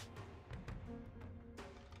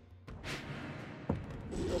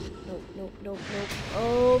 Nope, nope, nope, nope, nope.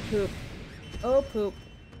 Oh, poop. Oh, poop.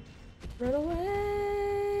 Run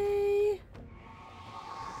away!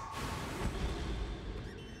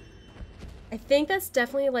 I think that's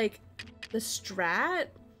definitely, like, the strat.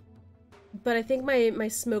 But I think my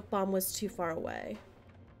smoke bomb was too far away.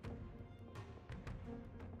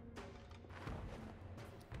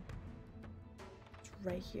 It's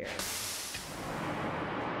right here.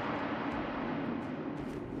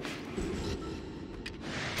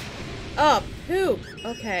 Oh, poop!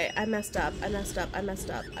 Okay, I messed up. I messed up. I messed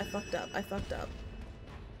up. I fucked up. I fucked up.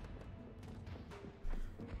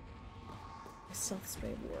 My stealth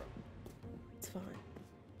spray worked. It's fine.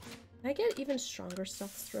 Can I get even stronger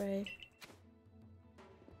stealth spray?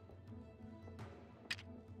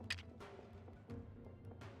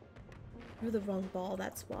 Threw the wrong ball,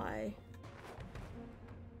 that's why.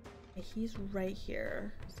 Okay, he's right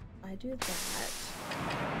here. So I do that.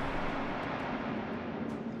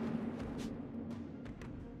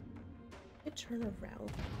 I could turn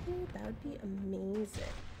around. Ooh, that would be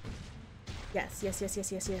amazing. Yes, yes, yes,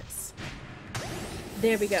 yes, yes, yes.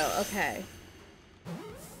 There we go, okay.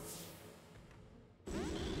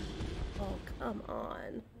 Oh, come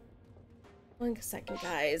on. 1 second,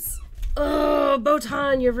 guys. Oh,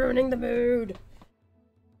 Botan, you're ruining the mood.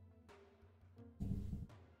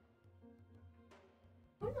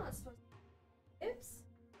 We're not supposed to. Oops.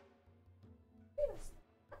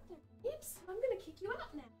 Oops. I'm gonna kick you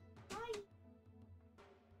out now. Bye.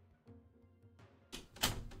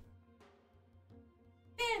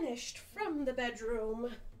 Vanished from the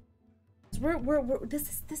bedroom. This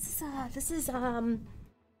is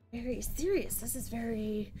very serious. This is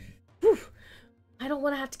very. Whew. I don't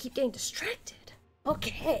want to have to keep getting distracted.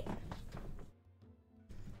 Okay.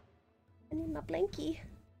 I need my blankie.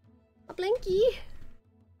 My blankie.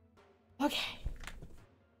 Okay.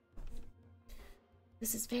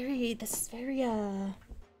 This is very,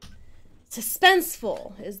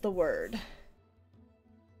 suspenseful is the word.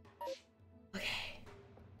 Okay.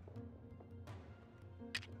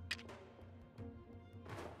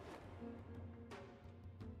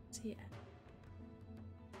 So yeah.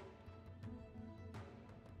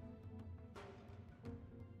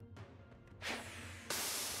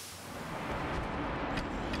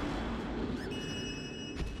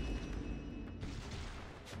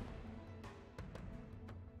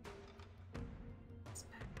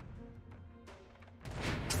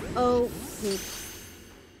 Oh, poop.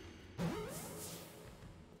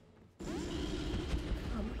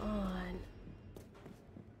 Come on.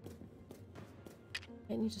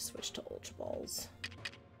 I need to switch to Ultra Balls.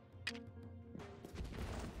 Did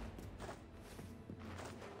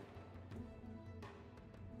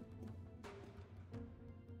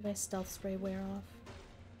my stealth spray wear off?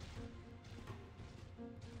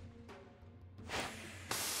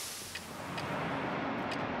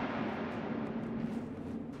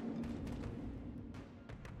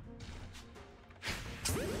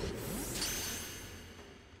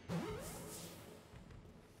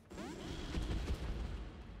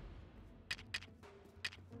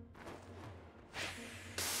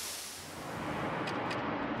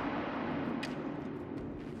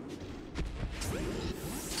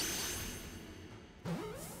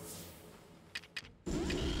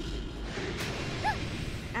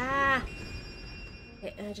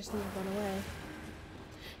 I just need to run away.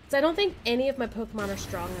 Because I don't think any of my Pokemon are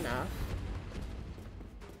strong enough.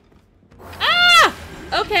 Ah!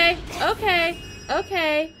 Okay, okay,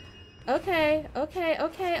 okay, okay, okay,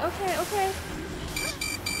 okay, okay, okay.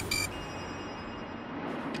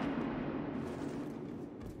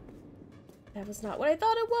 That was not what I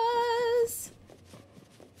thought it was.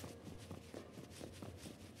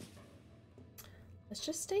 Let's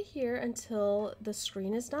just stay here until the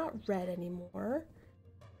screen is not red anymore.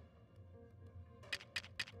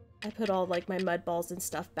 I put all, like, my mud balls and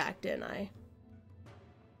stuff back, didn't I?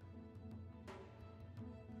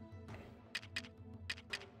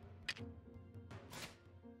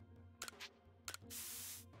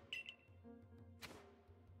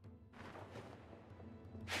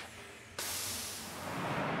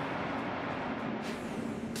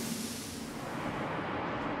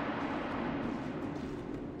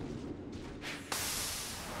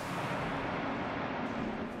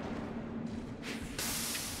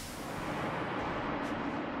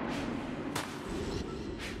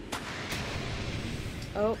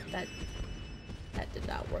 Oh, that did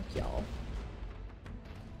not work, y'all.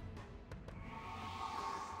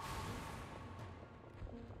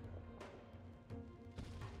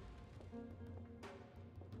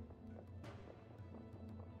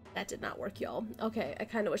 That did not work, y'all. Okay, I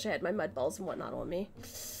kind of wish I had my mud balls and whatnot on me.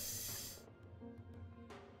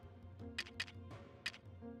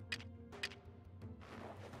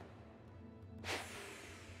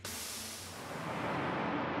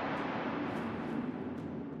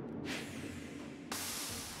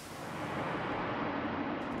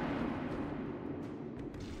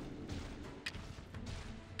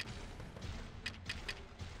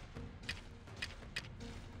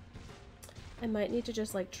 I might need to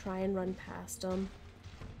just, like, try and run past them.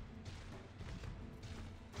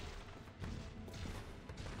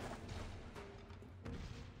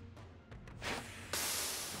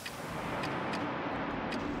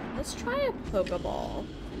 Let's try a Pokeball.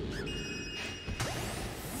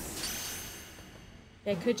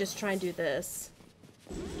 I could just try and do this.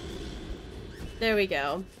 There we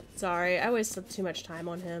go. Sorry, I wasted too much time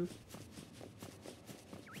on him.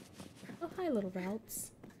 Oh, hi, little Routes.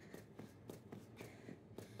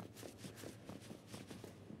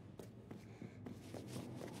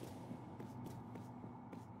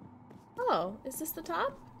 Oh, is this the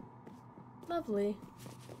top? Lovely.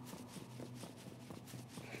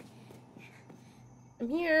 I'm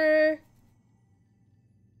here.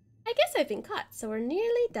 I guess I've been caught, so we're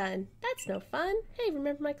nearly done. That's no fun. Hey,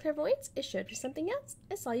 remember my clairvoyance? It showed you something else.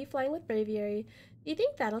 I saw you flying with Braviary. Do you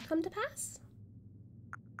think that'll come to pass?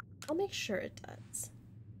 I'll make sure it does.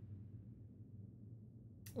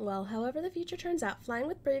 Well, however the future turns out, flying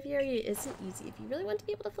with Braviary isn't easy. If you really want to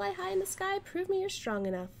be able to fly high in the sky, prove me you're strong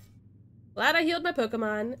enough. Glad I healed my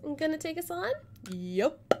Pokemon. Gonna take us on?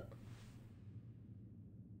 Yup.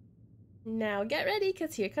 Now get ready,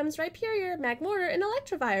 because here comes Rhyperior, Magmortar, and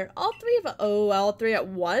Electivire. All three of them. Oh, all three at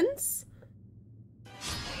once?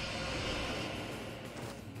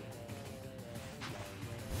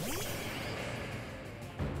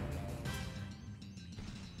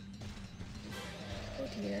 Oh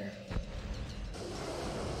dear.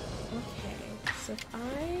 Okay, so if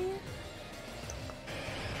I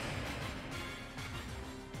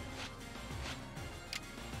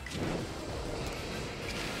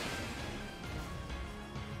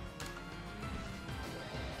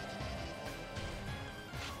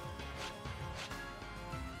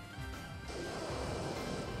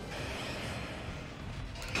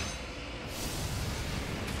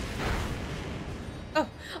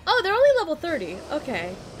Oh, they're only level 30.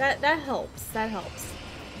 Okay, that helps. That helps.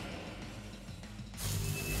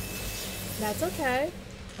 That's okay.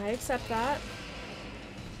 I accept that.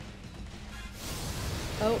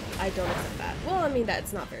 Oh, I don't accept that. Well, I mean,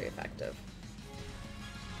 that's not very effective.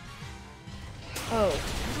 Oh,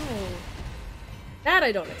 no. That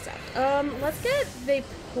I don't accept. Let's get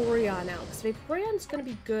Vaporeon out, because Vaporeon's gonna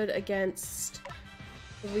be good against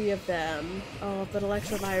 3 of them. Oh, but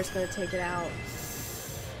Electrovire's gonna take it out.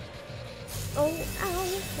 Oh,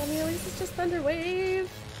 ow. Well, I mean, at least it's just Thunder Wave.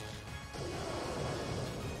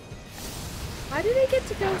 Why do they get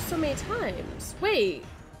to go so many times? Wait.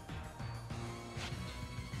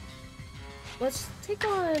 Let's take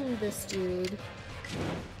on this dude.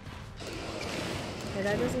 Okay,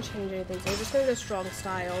 that doesn't change anything, so we're just gonna go strong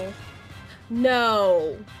style.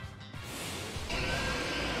 No!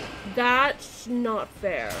 That's not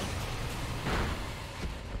fair.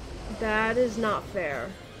 That is not fair.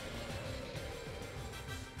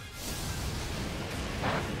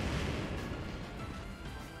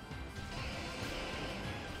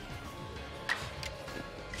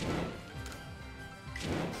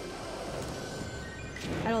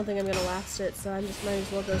 I don't think I'm gonna last it, so I just might as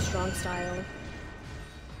well go strong style.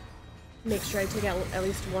 Make sure I take out at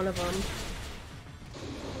least one of them.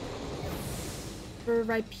 For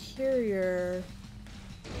Rhyperior,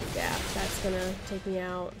 yeah, that's gonna take me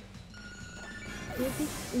out.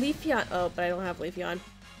 Leafeon, oh, but I don't have Leafeon.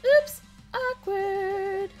 Oops,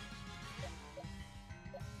 awkward.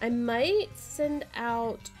 I might send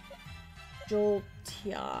out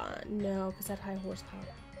Jolteon. No, because that high horsepower.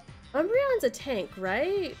 Umbreon's a tank,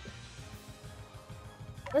 right?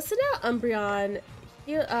 Let's send out Umbreon.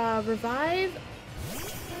 Revive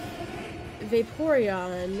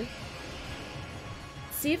Vaporeon.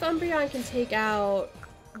 See if Umbreon can take out...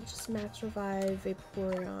 I'll just max revive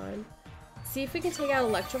Vaporeon. See if we can take out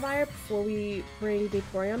Electivire before we bring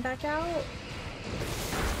Vaporeon back out.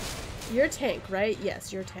 You're a tank, right?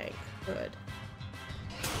 Yes, you're a tank. Good.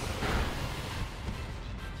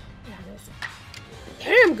 Yeah, that's a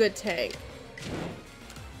damn good tank.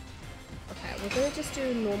 Okay, we're gonna just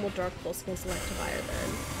do normal Dark Pulse against Electivire then.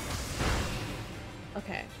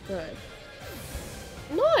 Okay, good.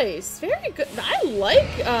 Nice! Very good. I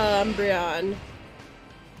like Umbreon.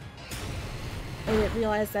 I didn't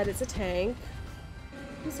realize that it's a tank.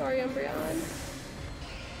 I'm sorry, Umbreon.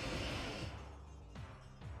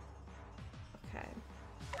 Okay.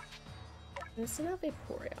 I'm gonna send out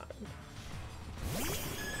Vaporeon.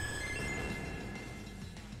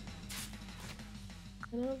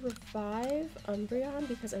 I'm gonna revive Umbreon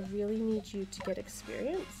because I really need you to get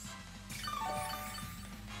experience.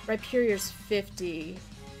 Rhyperior's 50.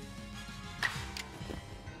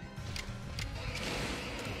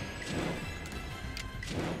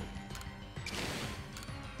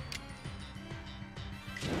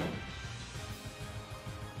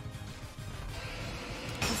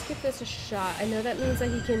 Let's give this a shot. I know that means that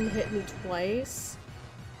he can hit me twice.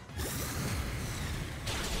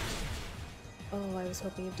 Oh, I was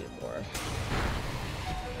hoping he'd do more.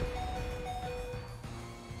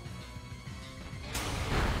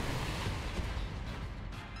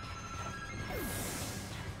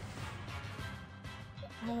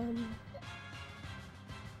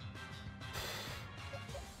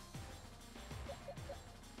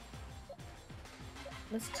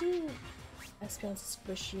 Let's do... Espeon's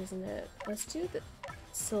squishy, isn't it? Let's do the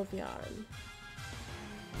Sylveon.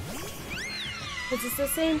 Because it's the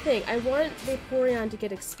same thing. I want Vaporeon to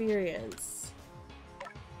get experience.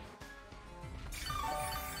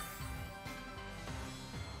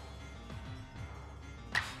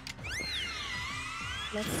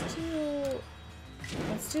 Let's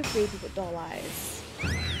do Baby with Doll Eyes.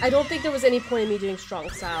 I don't think there was any point in me doing Strong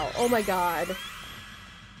Style. Oh my god.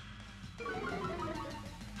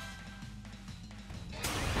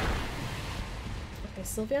 Okay,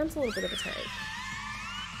 Sylveon's a little bit of a tank.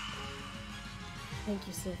 Thank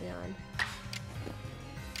you, Sylveon.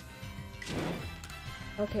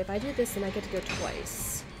 Okay, if I do this, then I get to go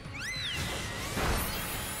twice.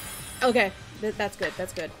 Okay, that's good,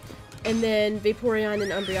 that's good. And then Vaporeon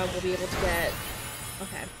and Umbreon will be able to get...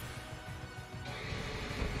 Okay.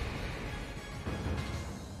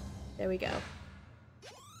 There we go.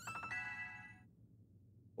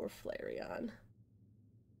 Or Flareon.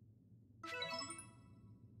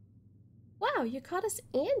 Wow, you caught us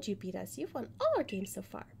and you beat us. You've won all our games so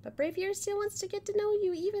far. But Bravier still wants to get to know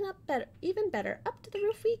you even better. Up to the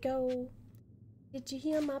roof we go. Did you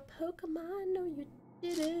heal my Pokemon? No, you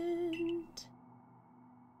didn't.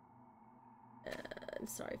 I'm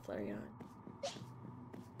sorry, Flareon.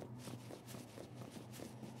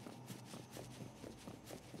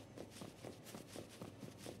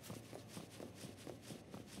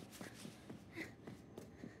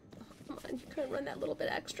 couldn't run that little bit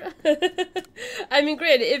extra. I mean,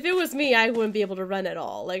 granted, if it was me, I wouldn't be able to run at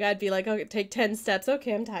all. Like, I'd be like, okay, take 10 steps.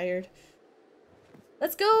 Okay, I'm tired.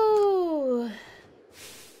 Let's go!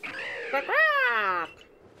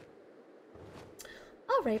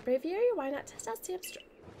 Alright, Braviary, why not test out Sam's strength?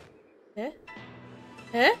 Eh?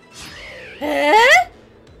 Eh? Eh?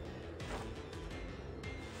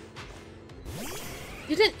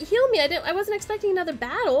 You didn't heal me. I wasn't expecting another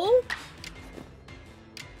battle.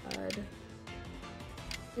 God.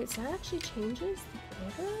 Wait, so that actually changes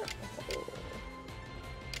the order?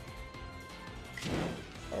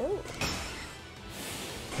 Oh.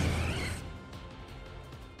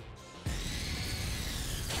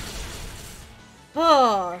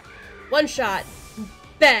 Oh. One shot.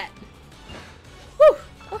 Bet. Whew.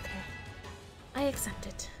 Okay. I accept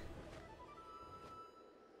it.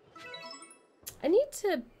 I need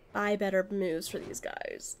to buy better moves for these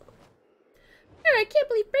guys. I can't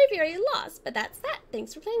believe Braviary lost, but that's that.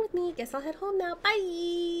 Thanks for playing with me. Guess I'll head home now.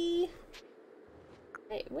 Bye!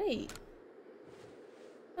 Hey, wait.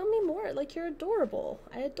 Tell me more. Like, you're adorable.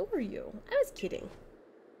 I adore you. I was kidding.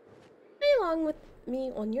 Play along with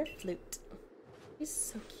me on your flute. He's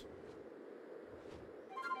so cute.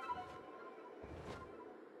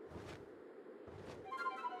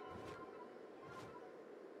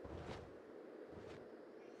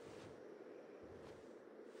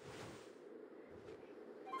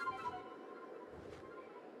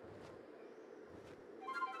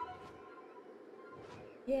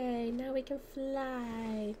 Yay, now we can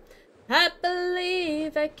fly. I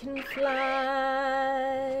believe I can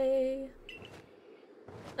fly.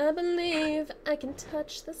 I believe I can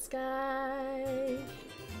touch the sky.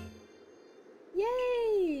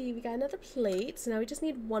 Yay! We got another plate, so now we just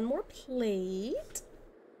need one more plate.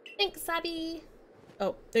 Thanks, Sabi.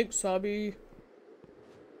 Oh, thanks, Sabi.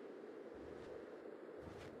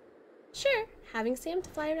 Sure, having Sam to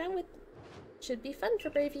fly around with should be fun for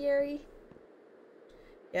Braviary.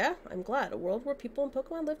 Yeah, I'm glad. A world where people and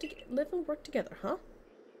Pokemon live and work together, huh?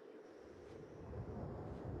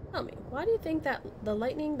 Tell me, why do you think that the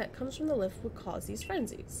lightning that comes from the lift would cause these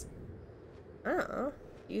frenzies? Do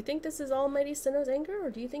you think this is Almighty Sinnoh's anger, or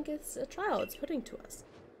do you think it's a trial it's putting to us?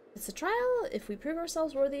 It's a trial. If we prove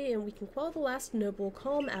ourselves worthy and we can quell the last noble,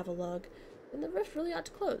 calm Avalugg, then the rift really ought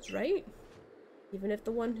to close, right? Even if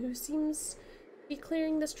the one who seems be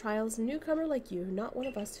clearing this trial is a newcomer like you, not one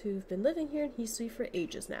of us who've been living here in Hisui for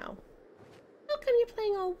ages now. How come you're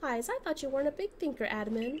playing all wise? I thought you weren't a big thinker,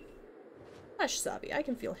 Adamon. Hush, Sabi, I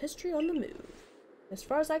can feel history on the move. As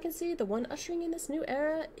far as I can see, the one ushering in this new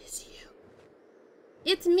era is you.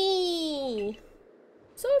 It's me!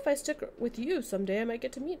 So if I stick with you someday, I might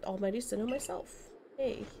get to meet Almighty Sinnoh myself.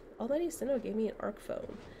 Hey, Almighty Sinnoh gave me an ARC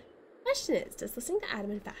phone. Question is, does listening to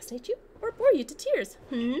Adamon fascinate you, or bore you to tears?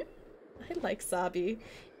 I like Sabi.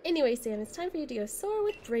 Anyway, Sam, it's time for you to go soar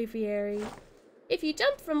with Braviary. If you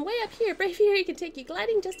jump from way up here, Braviary can take you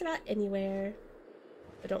gliding just about anywhere.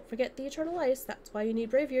 But don't forget the eternal ice. That's why you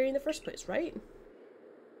need Braviary in the first place, right?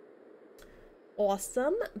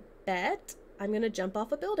 Awesome. Bet. I'm gonna jump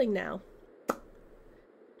off a building now.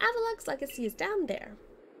 Avalugg's legacy is down there.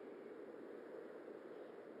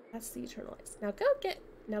 That's the eternal ice. Now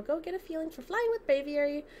go get a feeling for flying with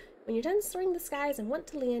Braviary. When you're done soaring the skies and want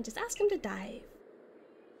to land, just ask him to dive.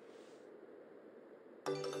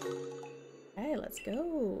 Okay, let's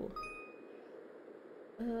go.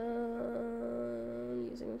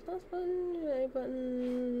 Using the plus button, A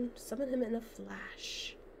button, summon him in a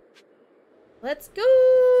flash. Let's go!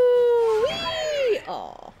 Whee!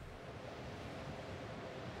 Aw.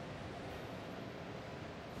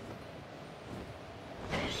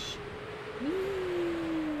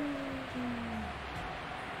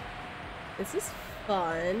 This is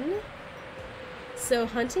fun. So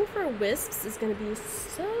hunting for wisps is going to be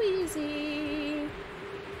so easy.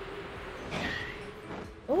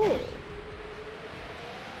 Oh.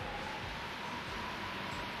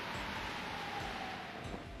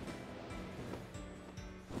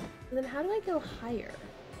 And then how do I go higher?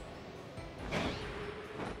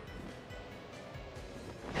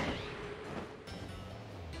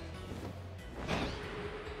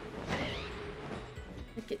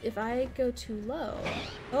 Like if I go too low.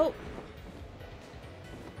 Oh.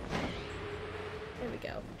 There we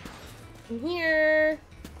go. In here.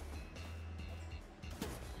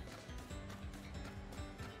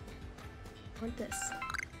 I want this.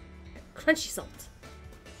 Crunchy salt.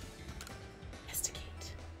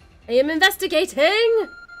 Investigate. I am investigating!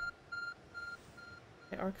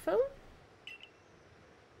 My arc phone?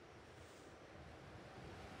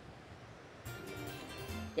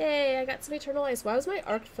 Yay, I got some eternal ice. Why was my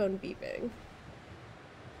arc phone beeping?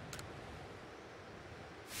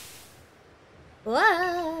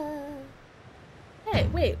 Whoa. Hey,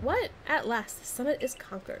 wait, what? At last, the summit is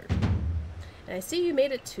conquered. And I see you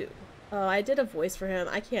made it too. Oh, I did a voice for him.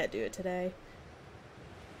 I can't do it today.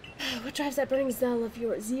 What drives that burning zeal of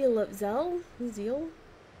your zeal? Zeal?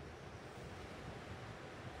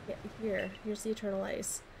 Yeah, here's the eternal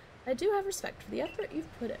ice. I do have respect for the effort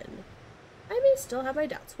you've put in. I may still have my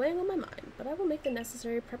doubts weighing on my mind, but I will make the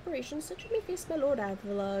necessary preparations so you may face my Lord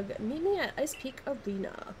Avalug. Meet me at Ice Peak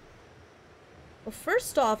Arena. Well,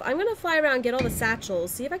 first off, I'm gonna fly around and get all the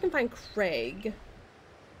satchels, see if I can find Craig.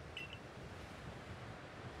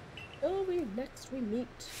 Oh, next we meet.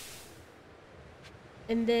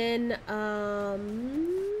 And then, I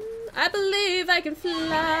believe I can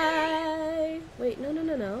fly. Wait,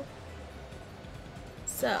 no.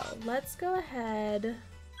 So, let's go ahead.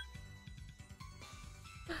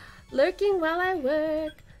 Lurking while I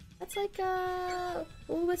work. That's like a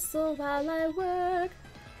whistle while I work.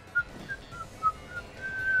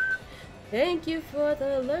 Thank you for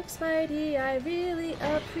the lurk, Spidey. I really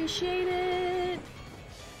appreciate it.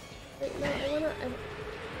 Wait, no,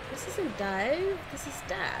 this isn't dive. This is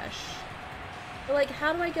dash. But, like,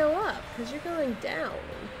 how do I go up? Because you're going down.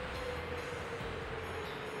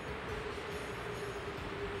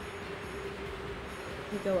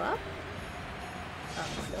 You go up? Oh,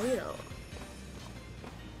 no you don't.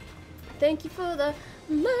 Thank you for the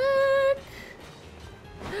lurk!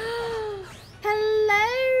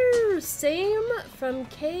 Hello! Same from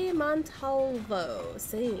K Montalvo.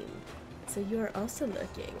 Same. So you are also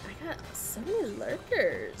lurking. I got so many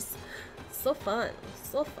lurkers. So fun.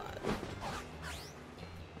 So fun.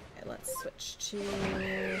 Okay, let's switch to...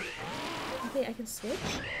 Wait, I can switch?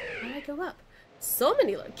 How do I go up? So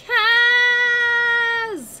many lurkers!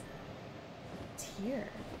 It's here.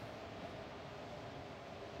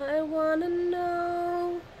 I wanna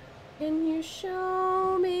know, can you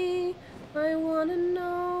show me? I wanna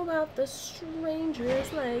know about the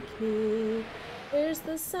strangers like me. Where's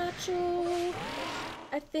the satchel?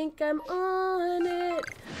 I think I'm on it.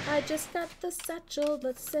 I just got the satchel,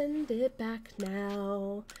 let's send it back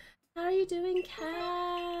now. How are you doing,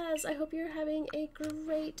 Kaz? I hope you're having a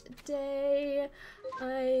great day.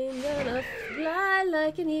 I'm gonna fly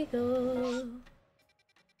like an eagle.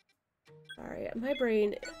 Sorry, my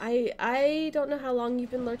brain, I don't know how long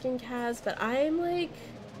you've been lurking, Kaz, but I'm like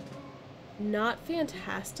not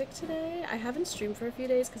fantastic today. I haven't streamed for a few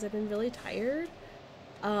days because I've been really tired.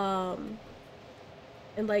 And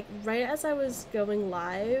like right as I was going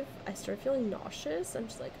live, I started feeling nauseous. I'm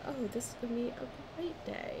just like, oh, this is gonna be a great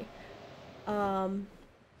day. Alpha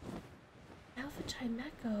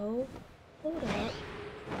Chimeco,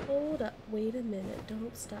 hold up, wait a minute,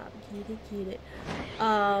 don't stop, get it.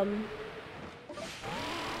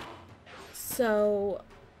 So,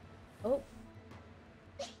 oh.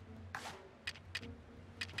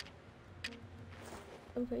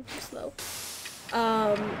 I'm going too slow.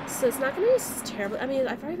 So it's not gonna be terrible. I mean,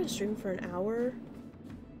 I've already been streaming for an hour.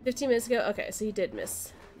 15 minutes ago? Okay, so you did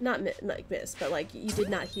miss. Not miss, but like, you did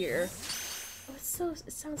not hear. Oh, it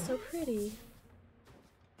sounds so pretty.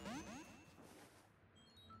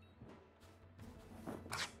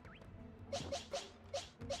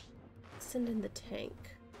 Send in the tank.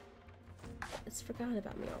 It's forgotten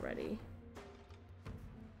about me already.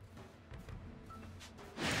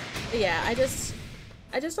 But yeah, I just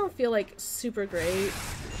don't feel like super great.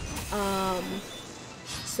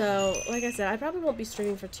 So like I said, I probably won't be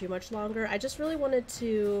streaming for too much longer. I just really wanted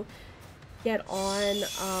to get on,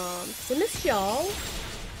 'cause I missed y'all.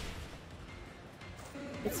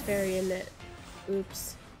 It's fairy in it.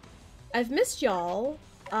 Oops. I've missed y'all.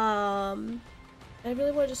 I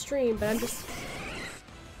really wanted to stream, but I'm just...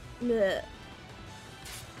 Bleh.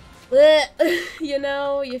 Bleh. You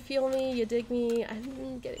know, you feel me, you dig me.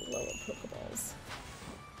 I'm getting low on Pokeballs.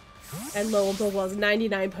 And low on Pokeballs,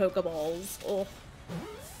 99 Pokeballs. Oh.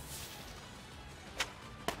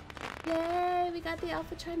 Yay, we got the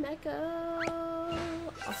Alpha Chimeco.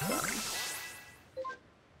 Awesome.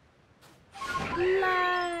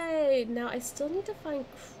 Light! Now I still need to find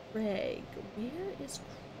Craig. Where is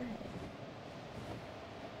Craig?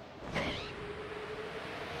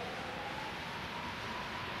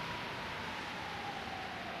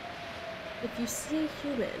 If you see a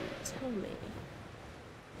human, tell me.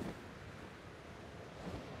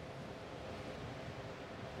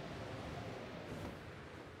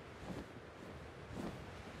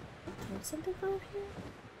 Something from up here?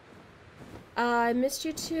 I missed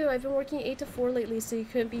you too. I've been working 8 to 4 lately, so you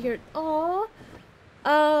couldn't be here. Aww.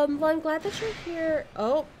 Well, I'm glad that you're here.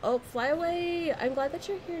 Oh, fly away. I'm glad that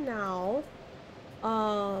you're here now.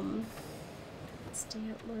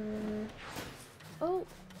 Stantler. Oh,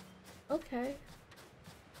 okay.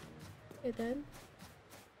 Okay then.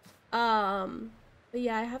 But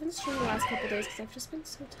yeah, I haven't streamed the last couple days because I've just been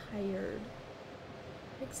so tired.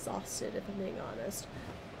 I'm exhausted, if I'm being honest.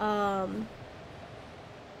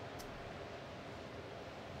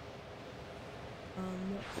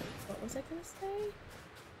 What was I gonna say?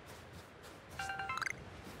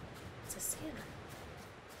 It's a Santa.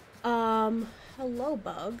 Hello,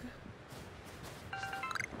 bug.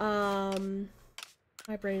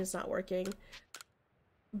 My brain is not working.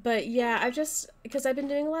 But yeah, because I've been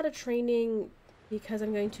doing a lot of training because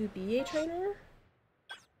I'm going to be a trainer.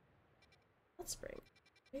 Hot spring.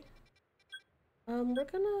 Okay. We're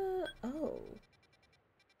gonna,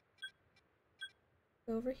 go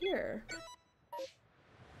over here.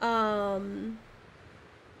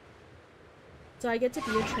 So I get to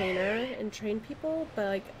be a trainer and train people, but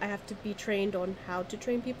like I have to be trained on how to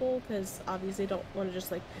train people because obviously I don't want to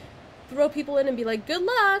just like throw people in and be like, good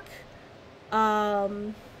luck.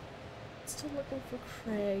 Still looking for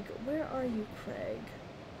Craig. Where are you, Craig?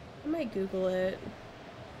 I might Google it.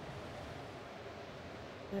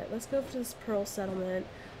 Alright, let's go to this Pearl settlement.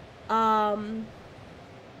 Currently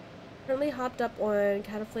hopped up on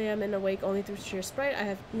Cataflam and awake only through sheer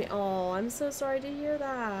sprite. Oh, I'm so sorry to hear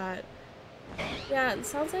that. Yeah, it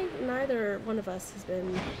sounds like neither one of us has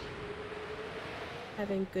been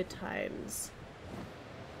having good times.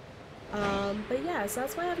 But yeah, so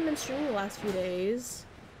that's why I haven't been streaming the last few days.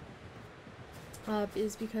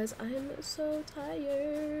 Is because I'm so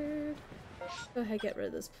tired. Go ahead, get rid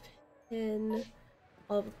of this pin.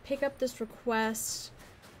 I'll pick up this request.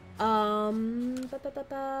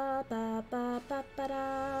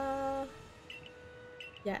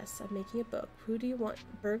 Yes, I'm making a book. Who do you want?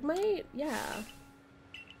 Bergmite? Yeah.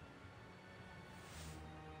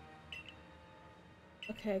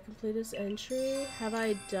 Okay, complete this entry. Have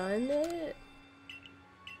I done it?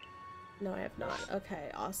 No, I have not.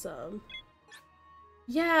 Okay, awesome.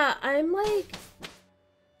 Yeah, I'm like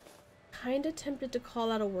kind of tempted to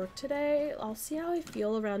call out of work today. I'll see how I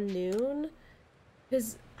feel around noon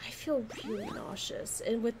because I feel really nauseous,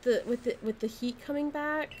 and with the heat coming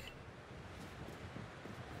back,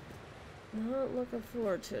 not looking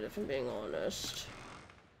forward to it if I'm being honest.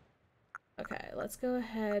 Okay, let's go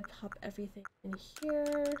ahead, pop everything in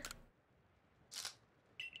here.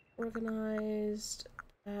 Organized.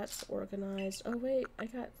 That's organized. Oh wait, I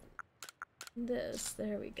got this.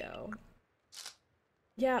 There we go.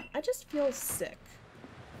 Yeah, I just feel sick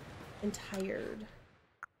and tired.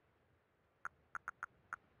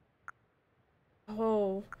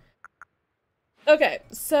 Oh. Okay,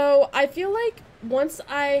 so I feel like once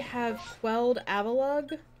I have quelled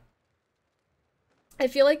Avalugg, I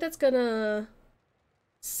feel like that's gonna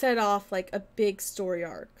set off like a big story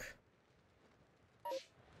arc.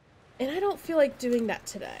 And I don't feel like doing that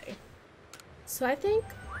today. So I think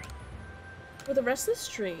for the rest of the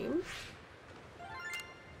stream,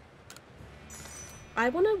 I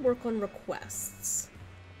want to work on requests.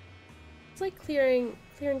 It's like clearing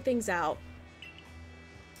things out.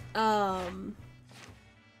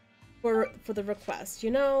 For the request,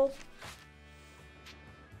 you know?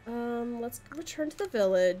 Let's return to the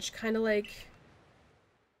village, kind of like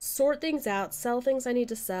sort things out, sell things I need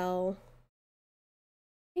to sell.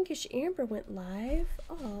 Pinkish Amber went live.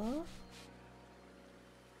 Aw.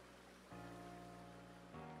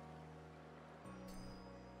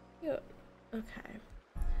 Cute. Okay.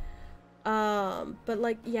 But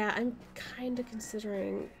like, yeah, I'm kind of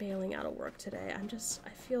considering bailing out of work today. I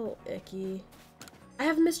feel icky. I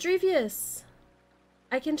have Mischievous!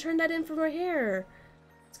 I can turn that in for my hair.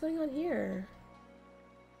 What's going on here?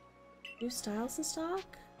 New styles in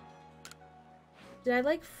stock? Did I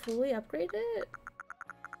like fully upgrade it?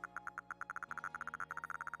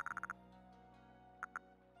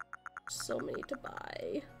 So many to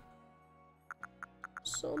buy.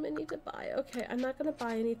 So many to buy. Okay, I'm not gonna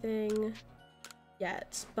buy anything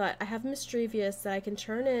yet, but I have Mischievous that I can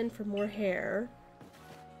turn in for more hair.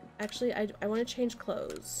 Actually, I want to change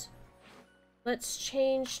clothes. Let's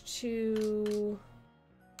change to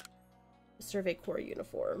the Survey Corps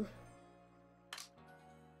uniform.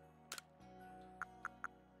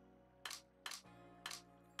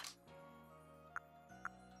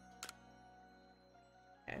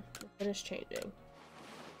 Okay, we'll finish changing.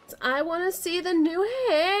 So I want to see the new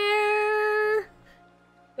hair!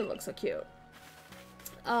 It looks so cute.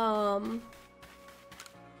 I'm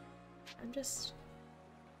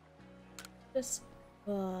I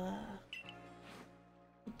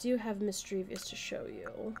do have Mischievous to show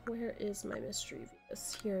you. Where is my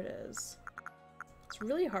Mischievous? Here it is. It's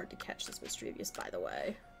really hard to catch this Mischievous, by the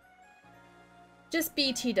way. Just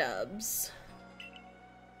BT dubs.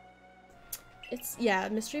 It's, yeah,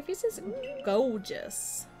 Mischievous is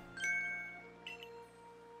gorgeous.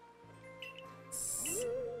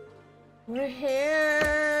 More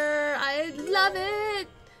hair! I love it!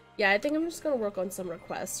 Yeah, I think I'm just gonna work on some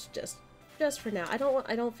requests just for now. I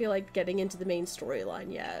don't feel like getting into the main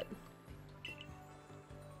storyline yet.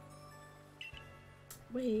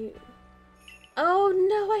 Wait. Oh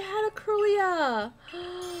no, I had a Curlia!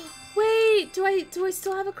 Wait, do I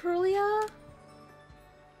still have a Curlia?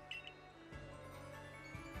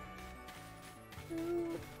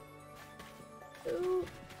 Oop.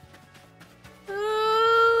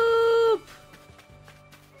 Oop.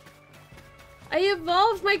 I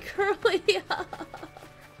evolved my Curlia!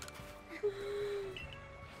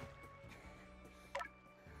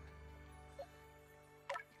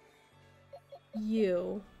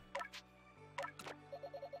 You.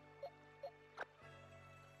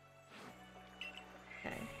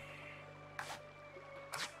 Okay.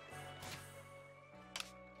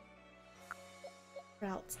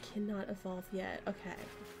 Routes cannot evolve yet. Okay.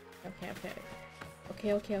 Okay.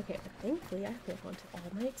 But thankfully I hold on to all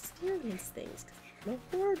my experience things because I'm a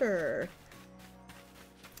hoarder.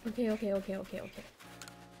 Okay. Okay.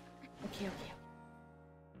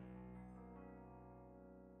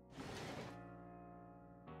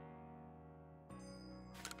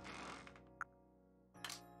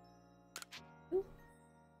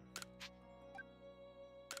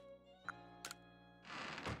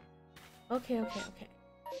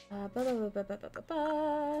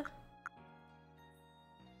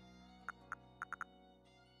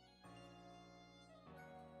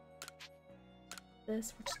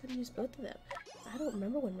 This, we're just gonna use both of them. I don't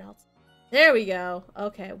remember when routes. There we go.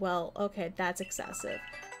 Okay, well, okay, that's excessive.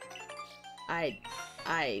 I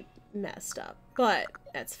messed up, but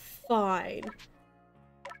that's fine.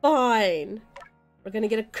 Fine. We're gonna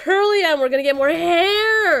get a Curlia and we're gonna get more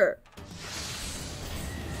hair.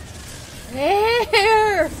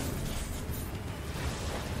 Hair!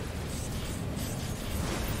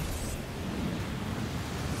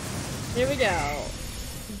 There we go.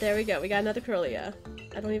 There we go. We got another Curlia.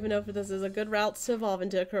 I don't even know if this is a good route to evolve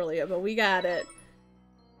into a Curlia, but we got it.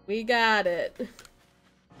 We got it.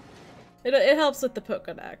 It helps with the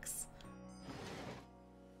Pokedex.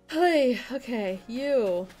 Hey, okay,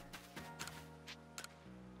 you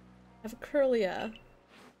have a Curlia.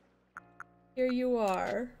 Here you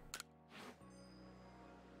are.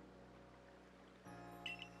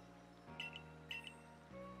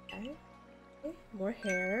 Okay. More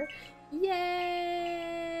hair. Yay!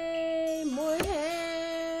 More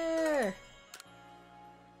hair!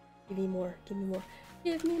 Give me more, give me more.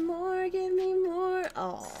 Give me more, give me more.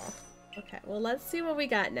 Oh. Okay, well, let's see what we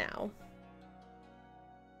got now.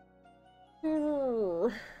 I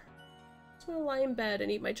just want to lie in bed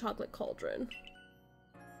and eat my chocolate cauldron.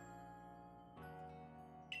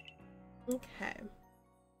 Okay.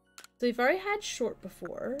 So we've already had short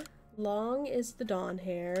before. Long is the dawn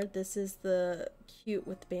hair. This is the cute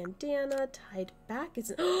with the bandana. Tied back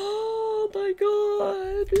is... Oh my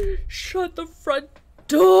god! Shut the front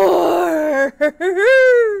door!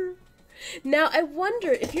 Now, I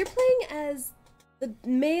wonder, if you're playing as the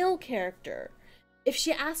male character, if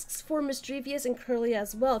she asks for Mischievous and Curly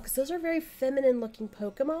as well, because those are very feminine-looking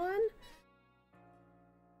Pokemon.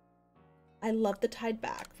 I love the tied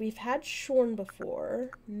back. We've had Shorn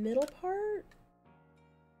before. Middle part?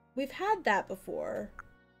 We've had that before.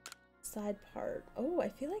 Side part. Oh, I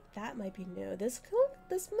feel like that might be new. This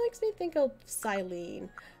makes me think of Silene.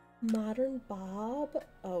 Modern Bob.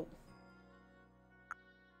 Oh.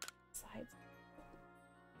 Sides.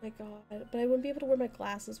 Oh my god. But I wouldn't be able to wear my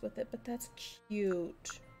glasses with it, but that's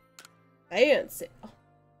cute. Fancy. Oh.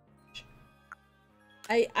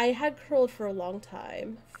 I had curled for a long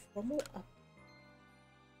time. Formal up.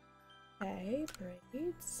 Okay,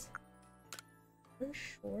 braids.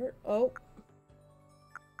 Short. Oh.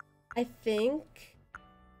 I think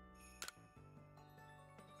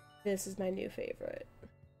this is my new favorite.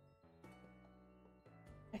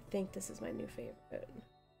 I think this is my new favorite.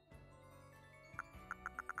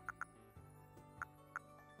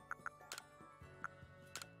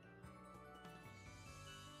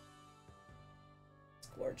 It's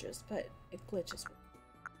gorgeous, but it glitches.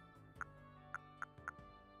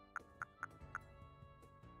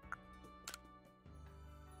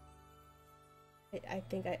 I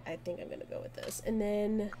think I'm gonna go with this. And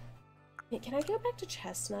then, can I go back to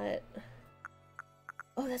Chestnut?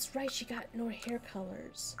 Oh, that's right. She got no hair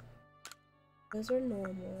colors. Those are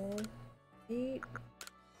normal. White,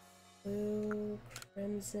 blue,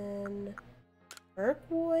 crimson,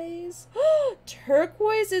 turquoise.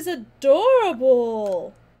 Turquoise is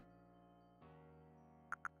adorable.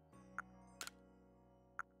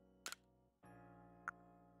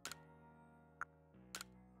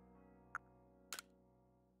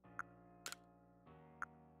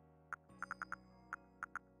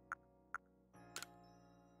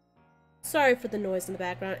 Sorry for the noise in the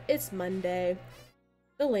background. It's Monday.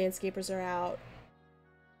 The landscapers are out.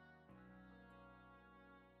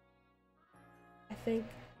 I think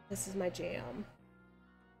this is my jam.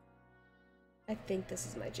 I think this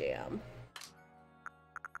is my jam.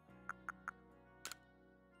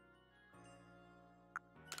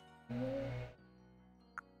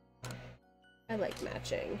 I like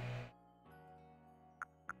matching.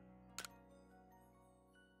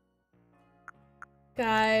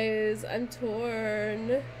 Guys, I'm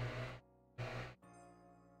torn.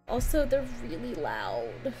 Also, they're really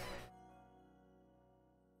loud.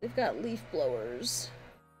 They've got leaf blowers.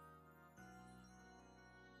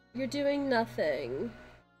 You're doing nothing.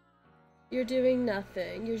 You're doing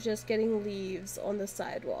nothing. You're just getting leaves on the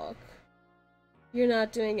sidewalk. You're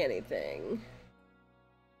not doing anything.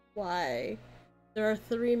 Why? There are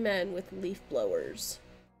 3 men with leaf blowers.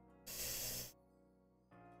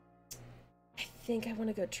 I think I want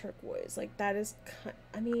to go turquoise. Like, that is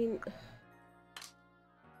I mean...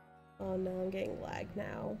 Oh no, I'm getting lag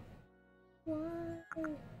now. Why?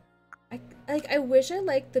 I wish I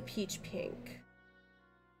liked the peach pink.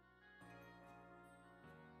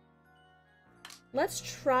 Let's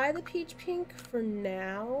try the peach pink for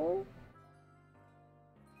now.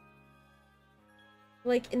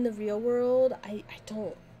 Like, in the real world, I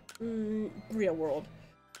don't... real world.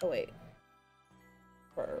 Oh, wait.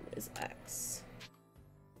 Firm is X.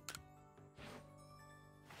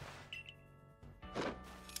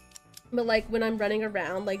 But, like, when I'm running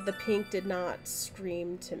around, like, the pink did not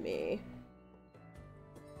scream to me.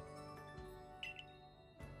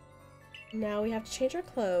 Now we have to change our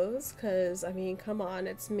clothes, because, I mean, come on,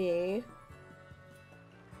 it's me.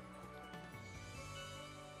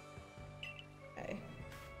 Okay.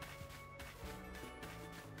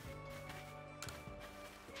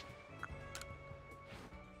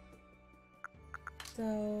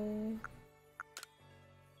 So...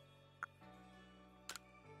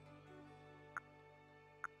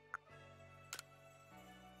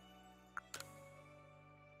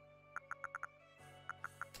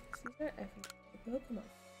 These are every Pokemon.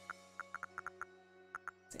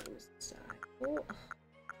 Same style. Oh.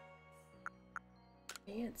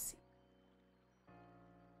 Fancy.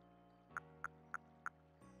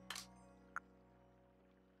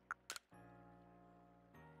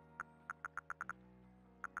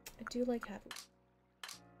 I do like having.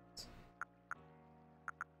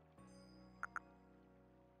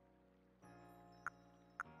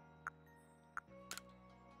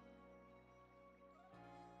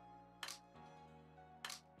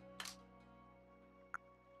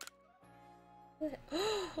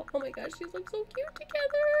 Oh my gosh, these look so cute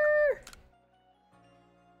together!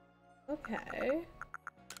 Okay.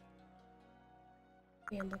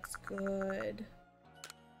 Man, looks good.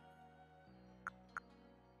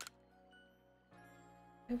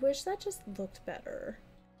 I wish that just looked better.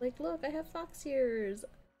 Like, look, I have fox ears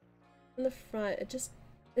in the front.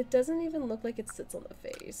 It doesn't even look like it sits on the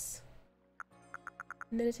face.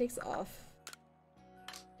 And then it takes off.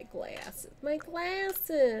 My glasses. My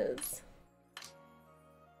glasses!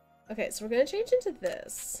 Okay, so we're gonna change into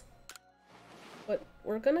this. But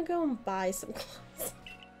we're gonna go and buy some clothes.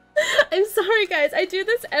 I'm sorry, guys. I do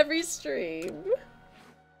this every stream.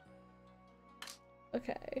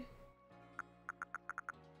 Okay.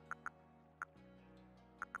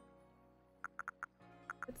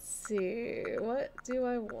 Let's see. What do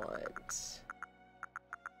I want?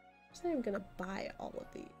 I'm gonna buy all of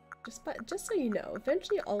these. Just so you know,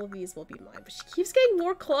 eventually all of these will be mine. But she keeps getting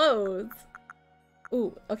more clothes.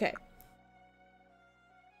 Ooh, okay.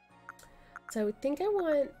 So I would think I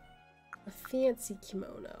want a fancy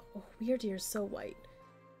kimono. Oh, weird, you're so white.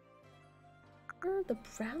 The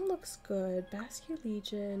brown looks good. Basket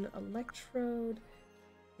Legion, Electrode.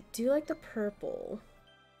 I do like the purple.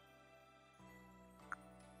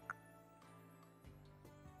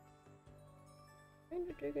 I'm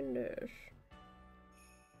kinda digging this.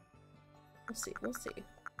 We'll see, we'll see.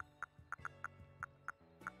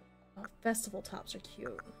 Oh, festival tops are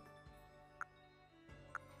cute.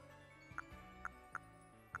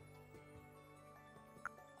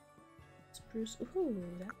 Spruce. Ooh,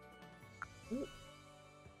 that. Ooh.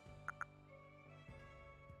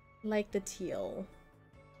 Like the teal.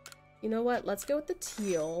 You know what? Let's go with the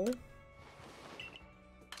teal.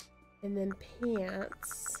 And then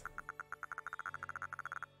pants.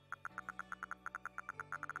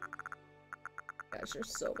 Gosh,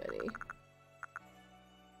 there's so many.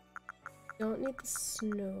 Don't need the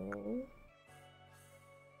snow.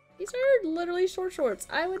 These are literally short shorts.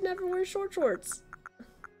 I would never wear short shorts.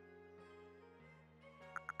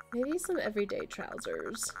 Maybe some everyday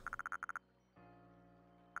trousers.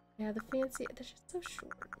 Yeah, the fancy, they're just so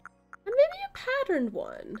short. And maybe a patterned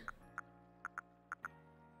one.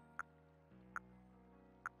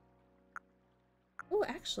 Oh,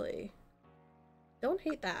 actually, don't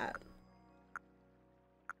hate that.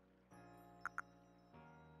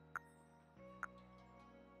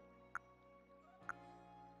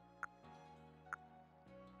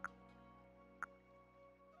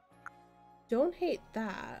 Don't hate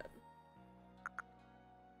that.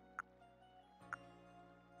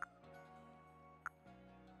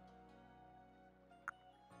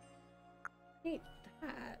 Hate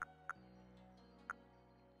that.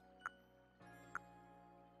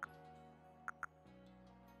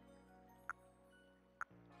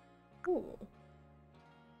 Ooh.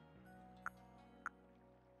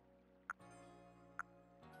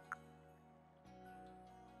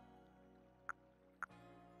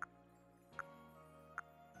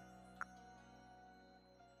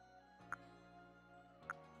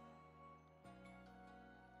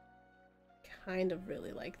 Kind of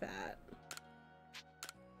really like that.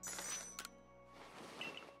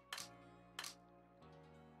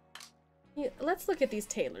 Yeah, let's look at these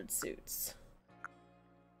tailored suits.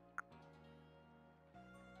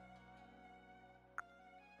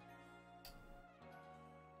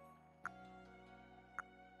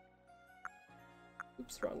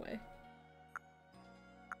 Oops, wrong way.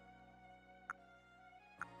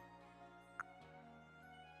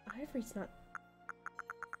 Ivory's not...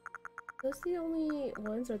 Those the only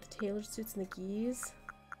ones are the tailored suits and the geese?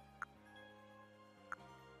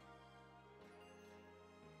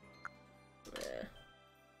 Eh.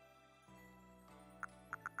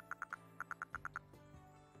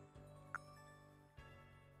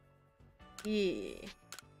 Yeah.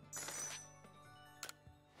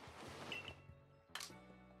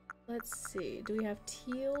 Let's see, do we have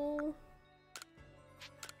teal?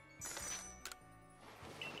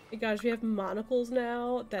 Oh my gosh, we have monocles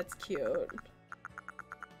now? That's cute. Oh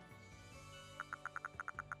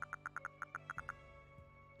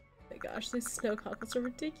my gosh, these snow cockles are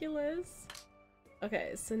ridiculous.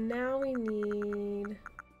 Okay, so now we need...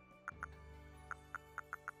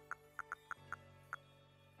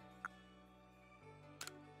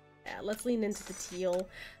 Yeah, let's lean into the teal.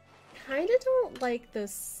 Kinda don't like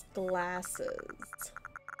those glasses.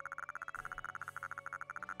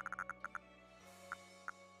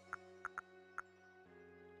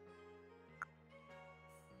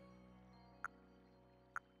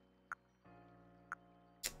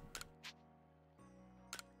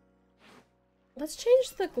 Let's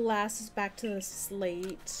change the glasses back to the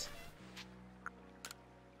slate.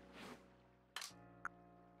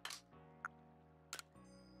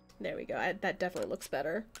 There we go. That definitely looks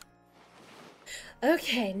better.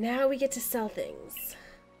 Okay, now we get to sell things.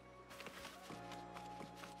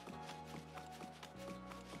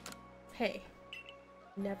 Hey,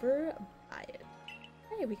 never buy it.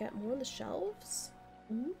 Hey, we got more on the shelves.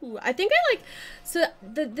 Ooh, I think I like... So,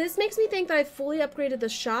 this makes me think that I fully upgraded the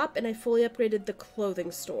shop and I fully upgraded the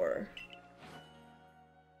clothing store.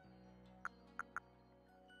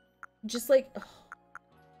 Just like... Oh.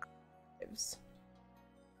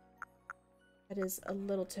 That is a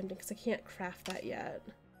little tempting because I can't craft that yet.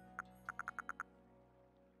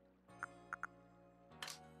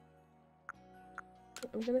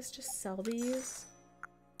 I'm gonna just sell these.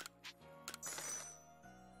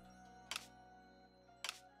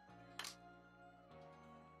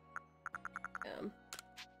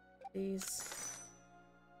 These.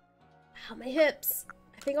 Ow, my hips!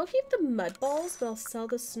 I think I'll keep the mud balls, but I'll sell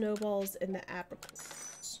the snowballs and the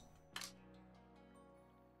apricots.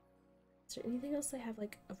 Is there anything else I have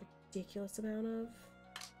like a ridiculous amount of?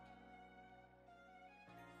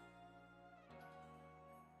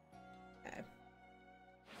 Okay.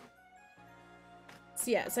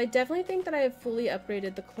 So yeah, so I definitely think that I have fully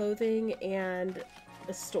upgraded the clothing and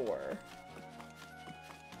the store.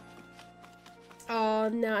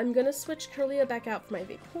 Now I'm gonna switch Curlia back out for my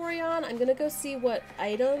Vaporeon. I'm gonna go see what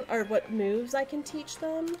item or what moves I can teach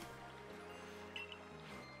them.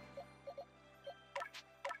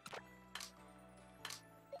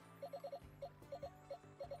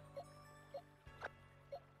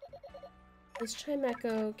 This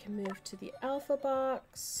Chimecho can move to the Alpha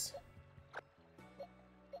box.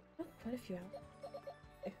 Oh, quite a few out.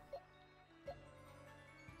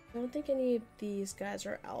 I don't think any of these guys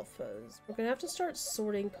are alphas. We're gonna have to start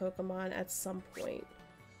sorting Pokemon at some point.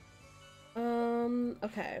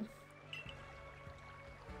 Okay.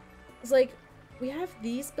 It's like, we have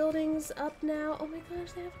these buildings up now. Oh my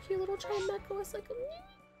gosh, they have a cute little Chimecho. It's like,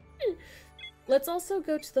 let's also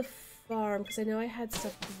go to the farm, because I know I had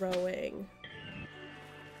stuff growing.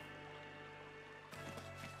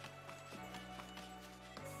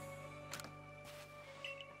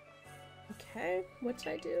 Okay, what did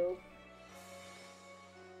I do?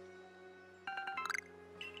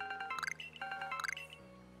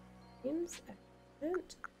 Seems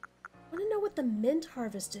excellent. I want to know what the mint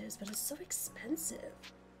harvest is, but it's so expensive.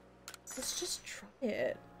 Let's just try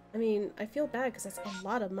it. I mean, I feel bad because that's a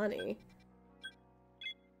lot of money.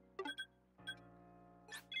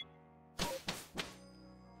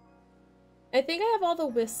 I think I have all the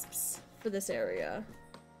wisps for this area.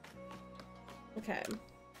 Okay.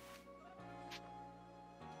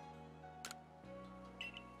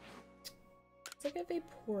 Let's look at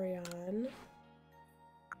Vaporeon.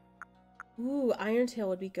 Ooh, Iron Tail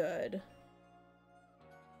would be good.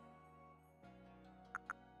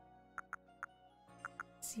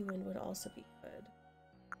 Sea Wind would also be good.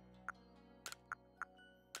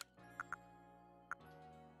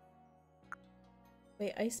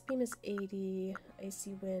 Wait, Ice Beam is 80,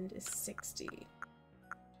 Icy Wind is 60.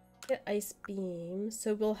 Get Ice Beam,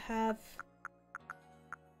 so we'll have...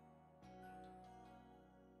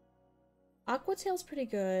 Aqua Tail's pretty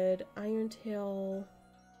good, Iron Tail...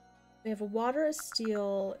 We have a Water, a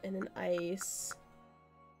Steel, and an Ice.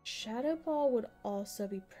 Shadow Ball would also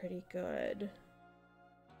be pretty good.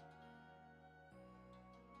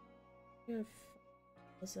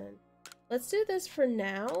 Let's do this for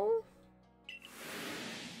now.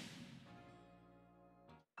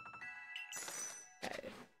 Okay.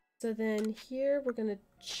 So then here we're gonna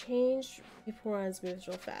change Vaporeon's moves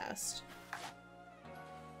real fast.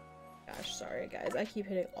 Gosh, sorry guys, I keep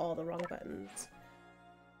hitting all the wrong buttons.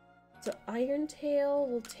 So Iron Tail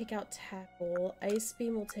will take out Tackle, Ice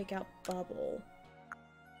Beam will take out Bubble.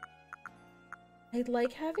 I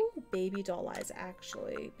like having Baby Doll Eyes,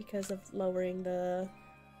 actually, because of lowering the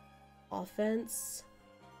offense.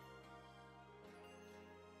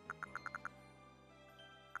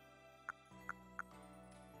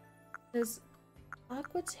 Because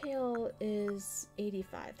Aqua Tail is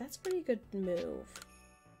 85. That's a pretty good move.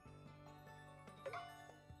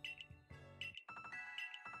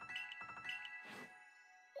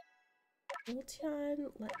 Ultion,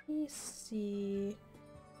 let me see.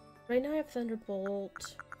 Right now I have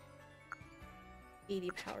Thunderbolt, 80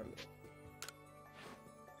 power move.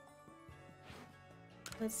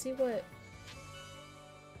 Let's see what...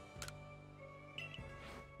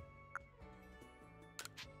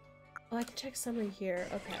 Oh, I can check summary here.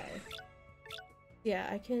 Okay. Yeah,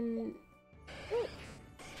 I can... Oh.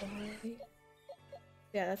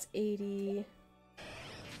 Yeah, that's 80.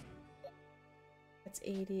 That's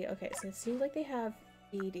 80. Okay, so it seems like they have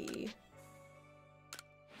 80.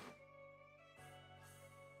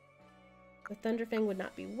 The Thunder Fang would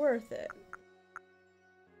not be worth it.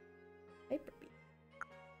 Hyper Beam.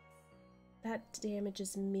 That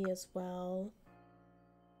damages me as well.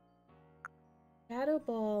 Shadow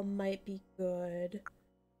Ball might be good.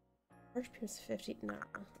 Arch Beam is 50. Nah.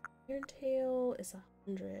 Iron Tail is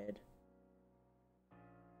 100.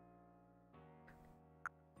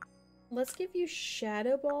 Let's give you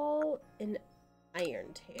Shadow Ball and Iron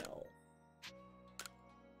Tail.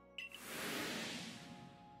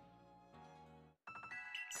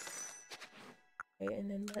 Okay,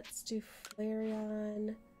 and then let's do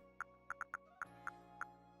Flareon.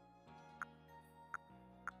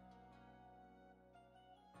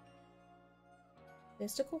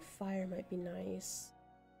 Mystical Fire might be nice.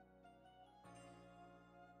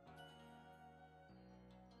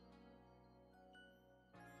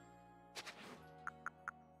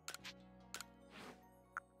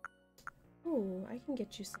 Ooh, I can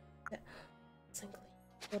get you some.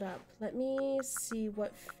 Hold up. Let me see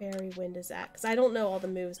what Fairy Wind is at, because I don't know all the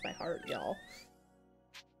moves by heart, y'all.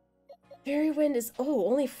 Fairy Wind is... Oh,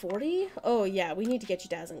 only 40? Oh, yeah, we need to get you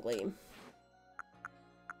Dazzling Gleam.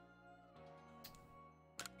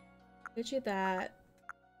 Get you that.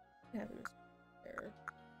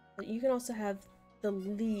 But you can also have the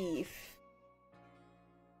Leaf.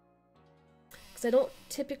 Because I don't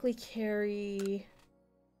typically carry...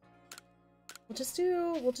 We'll just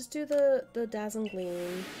do the Dazzling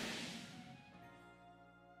Gleam.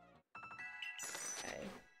 Okay.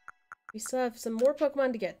 We still have some more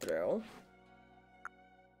Pokemon to get through.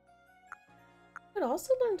 I could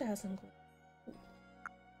also learn Dazzling Gleam.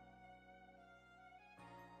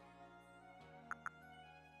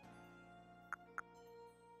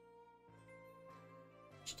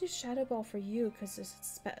 I should do Shadow Ball for you because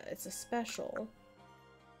it's a special.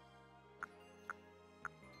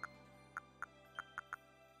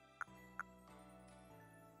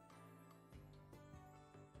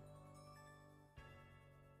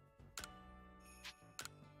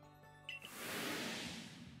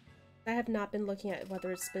 I have not been looking at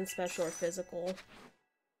whether it's been special or physical.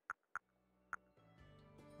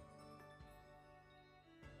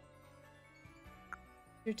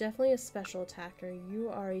 You're definitely a special attacker. You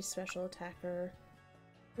are a special attacker.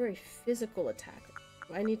 You're a physical attacker.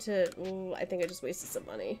 I need to... Ooh, I think I just wasted some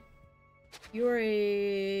money. You're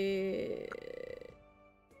a...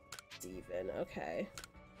 Steven, okay.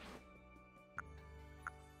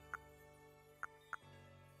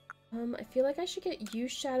 I feel like I should get you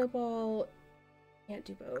Shadow Ball. Can't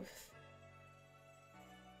do both.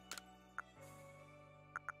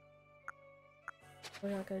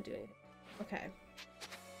 We're not gonna do anything. Okay.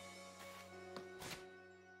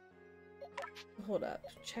 Hold up.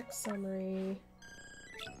 Check summary.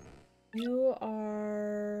 You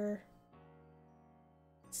are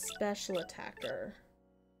special attacker.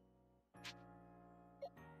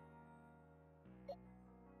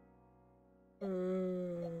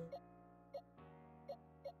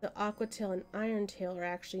 The Aqua Tail and Iron Tail are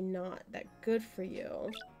actually not that good for you.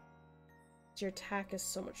 Your attack is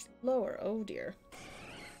so much lower. Oh dear.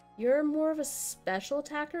 You're more of a special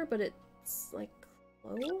attacker, but it's like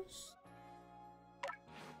close?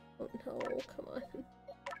 Oh no, come on.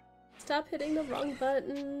 Stop hitting the wrong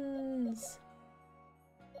buttons.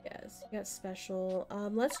 Yes, you got special.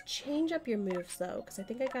 Let's change up your moves though, because I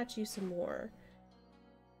think I got you some more.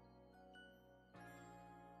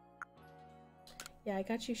 Yeah, I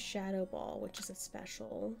got you Shadow Ball, which is a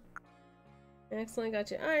special. Excellent,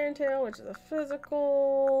 got you Iron Tail, which is a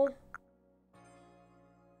physical.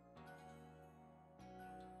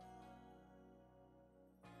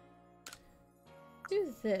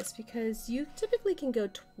 Do this, because you typically can go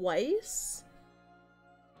twice.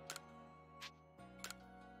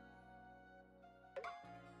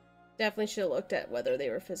 Definitely should have looked at whether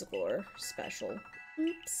they were physical or special.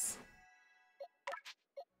 Oops.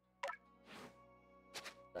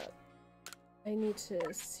 I need to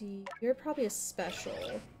see. You're probably a special.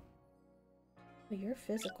 But you're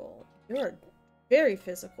physical. You're very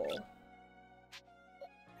physical.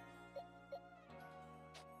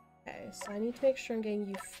 Okay, so I need to make sure I'm getting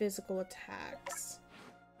you physical attacks.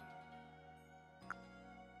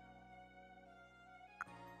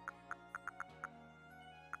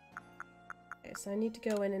 Okay, so I need to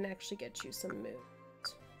go in and actually get you some moves.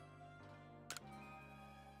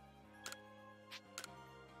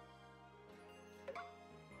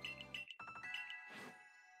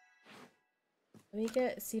 Let me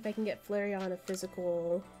see if I can get Flareon a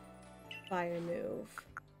physical fire move.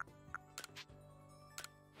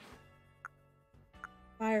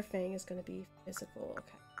 Fire Fang is going to be physical.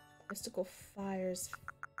 Okay. Mystical Fires.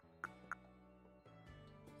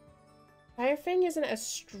 Fire Fang isn't as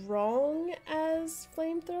strong as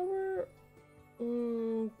Flamethrower,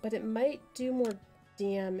 but it might do more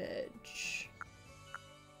damage.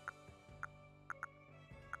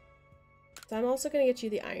 So I'm also going to get you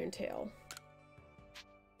the Iron Tail.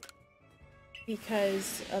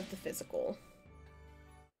 Because of the physical.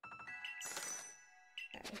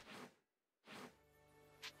 Okay.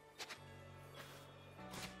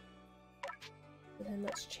 And then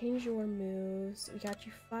let's change your moves. We got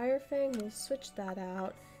you Fire Fang, we'll switch that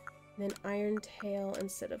out. And then Iron Tail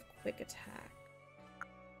instead of Quick Attack.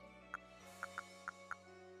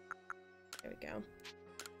 There we go.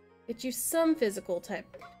 Get you some physical type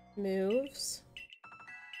moves.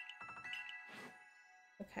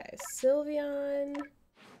 Okay, Sylveon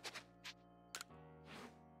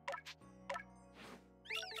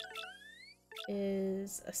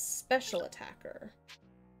is a special attacker.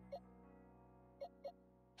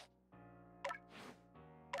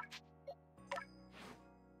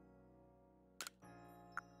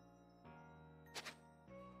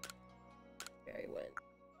 Very win.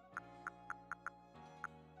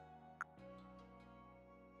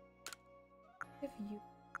 If you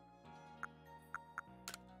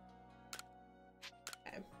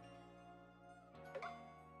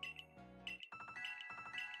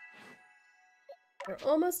We're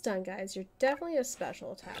almost done, guys. You're definitely a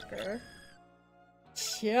special attacker.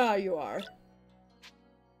 Yeah, you are.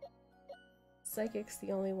 Psychic's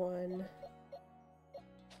the only one.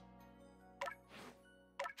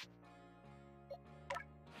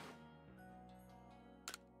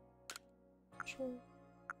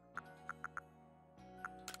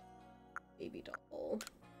 Baby doll.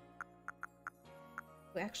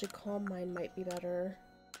 Actually, Calm Mind might be better.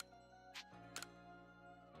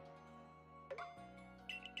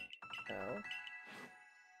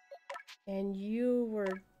 And you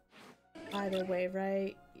were either way,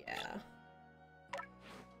 right? Yeah.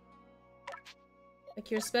 Like,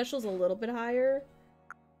 your special's a little bit higher.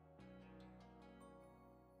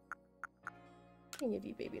 I can give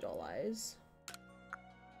you baby doll eyes.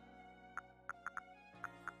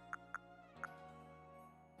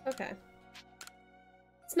 Okay.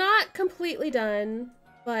 It's not completely done.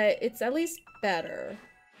 but it's at least better.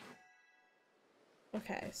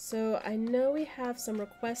 Okay, so I know we have some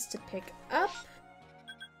requests to pick up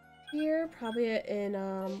here, probably in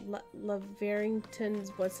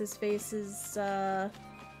Laverington's what's-his-face's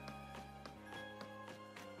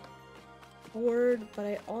board, but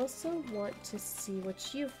I also want to see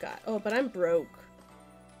what you've got. Oh, but I'm broke.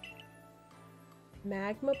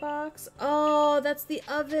 Magma box? Oh, that's the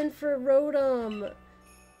oven for Rotom.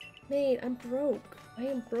 Mate, I'm broke. I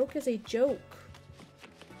am broke as a joke.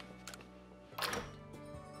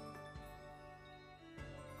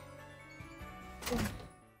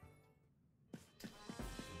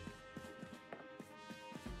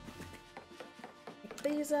 Pick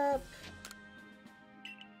these up.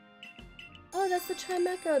 Oh, that's the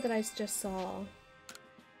Chimecho that I just saw.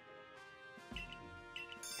 Okay.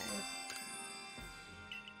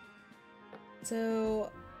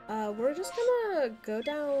 So, we're just gonna go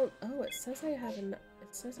down. Oh, it says I have it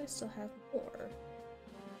says I still have more.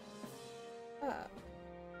 Up.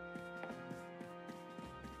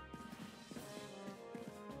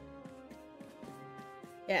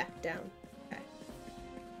 Yeah, down. Okay.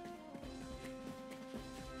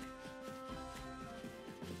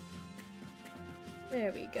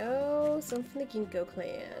 There we go. Some from the Ginkgo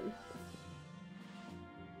clan.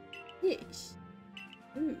 Yeesh.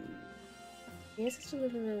 Ooh. The ancestor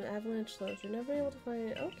lived in an avalanche slopes. You're never able to find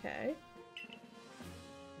it. Okay.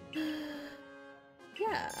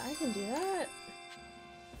 Yeah, I can do that.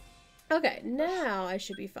 Okay, now I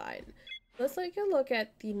should be fine. Let's take a look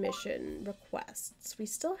at the mission requests. We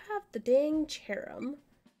still have the dang Cherum.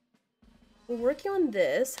 We're working on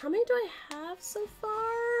this. How many do I have so far?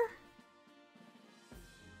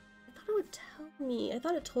 I thought it would tell me. I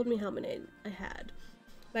thought it told me how many I had.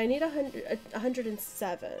 But I need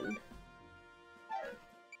 107.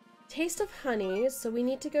 Taste of honey, so we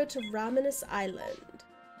need to go to Raminus Island.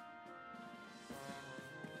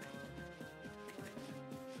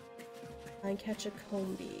 And catch a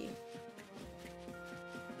combi.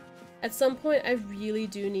 At some point, I really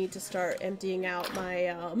do need to start emptying out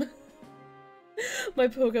my my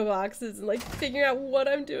Pokéboxes and like figuring out what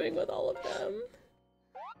I'm doing with all of them.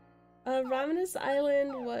 Raminus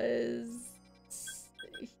Island was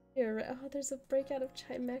here. Oh, there's a breakout of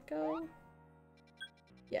Chimecho.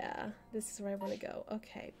 Yeah, this is where I want to go.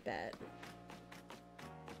 Okay, bet.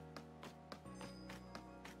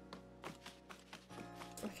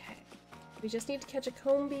 Okay. We just need to catch a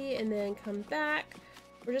combi and then come back.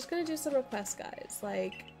 We're just gonna do some requests, guys.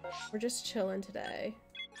 Like, we're just chilling today.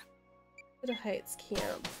 To the Heights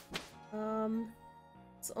camp.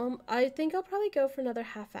 I think I'll probably go for another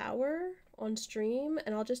half hour on stream,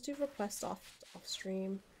 and I'll just do requests off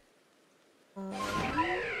stream.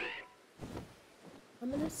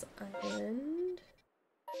 Ominous Island.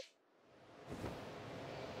 It's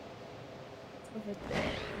over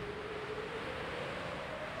there.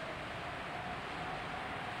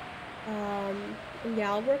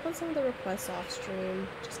 Yeah, I'll work on some of the requests off stream,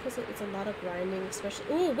 just because it's a lot of grinding,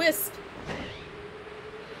 especially— ooh, Wisp!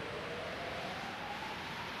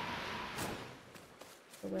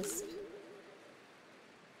 The Wisp.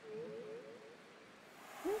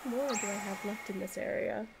 What more do I have left in this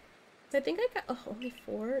area? I think I got— oh, only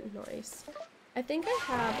 4? Nice. I think I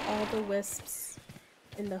have all the Wisps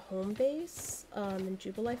in the home base, in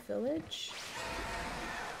Jubilife Village.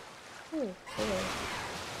 Oh, cool.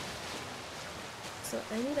 So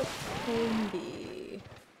I need a combi.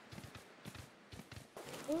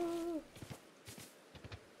 Oh.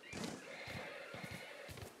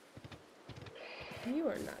 You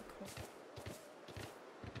are not cool.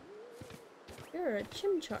 You're a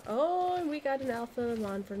Chimchar. Oh, and we got an Alpha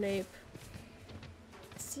Monfernape.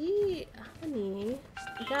 See, honey,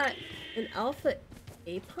 we got an Alpha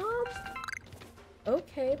Apom?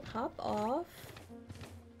 Okay, pop off.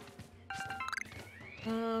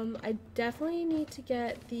 I definitely need to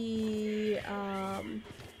get the,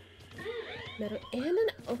 metal and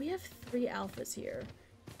an— oh, we have 3 alphas here.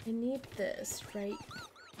 I need this right here.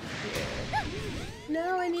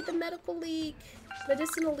 No, I need the medicinal leak. I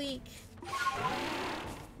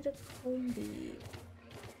need a combi.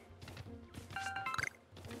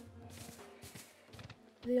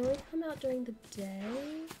 Do they only come out during the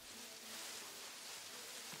day?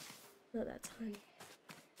 No, that's honey.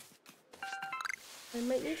 I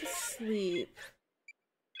might need to sleep.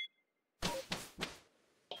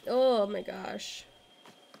 Oh my gosh.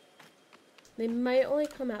 They might only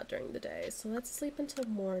come out during the day, so let's sleep until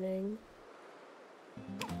morning.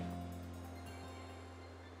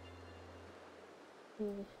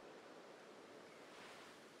 Ooh.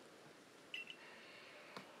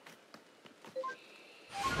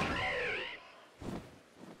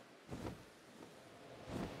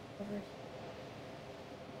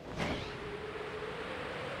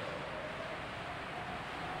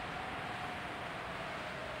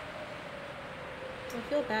 I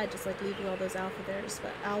feel bad just like leaving all those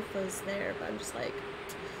alphas there, but I'm just like,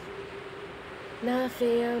 nah,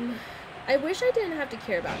 fam. I wish I didn't have to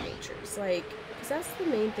care about natures, like, because that's the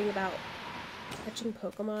main thing about catching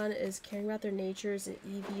Pokemon is caring about their natures and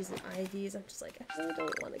EVs and IVs. I'm just like, I really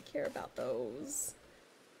don't want to care about those.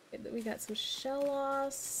 Okay, we got some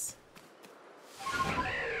Shellos.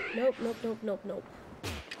 Nope, nope, nope, nope, nope.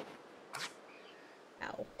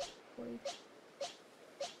 Ow.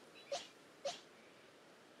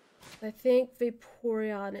 I think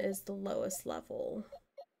Vaporeon is the lowest level.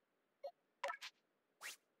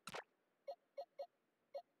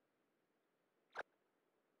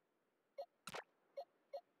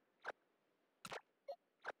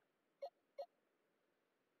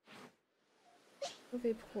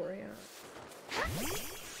 Vaporeon.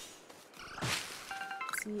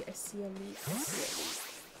 See, I see a leaf. I see a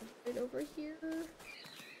leaf. Right over here.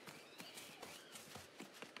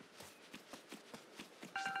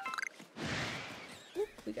 Oop,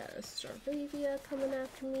 we got a Staravia coming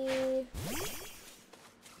after me.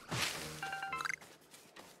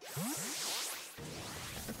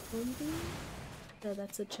 A Combi? No,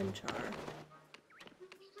 that's a Chimchar.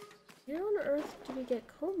 Where on earth do we get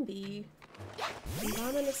Combi?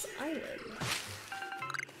 Anonymous Island.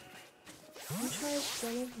 Chimchar's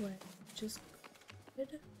run away, which is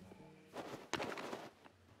good.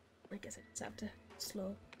 I guess I just have to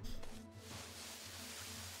slow.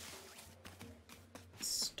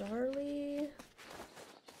 Starly.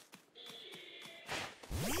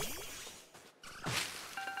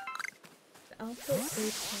 The Alpha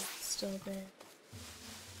Apex still there.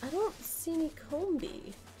 I don't see any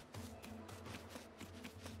Combi.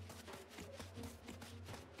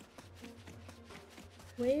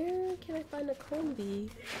 Where can I find a Combi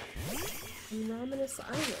on Romanus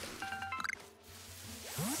Island?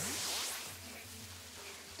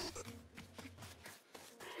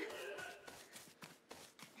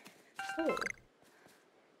 Oh.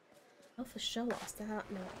 Alpha Shellos. Now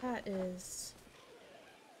that is...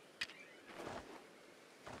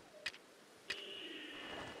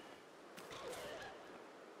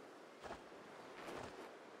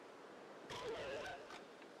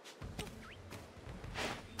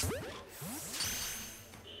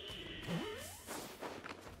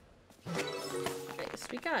 Nice,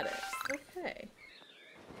 we got it. Okay.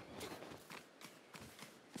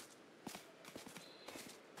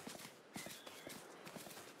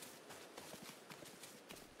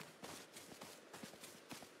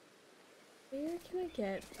 Where can I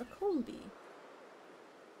get a Combi?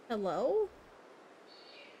 Hello?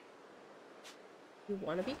 You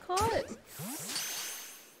want to be caught?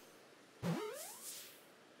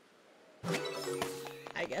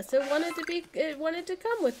 I guess it wanted to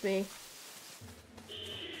come with me.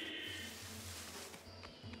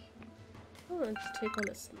 I want to take on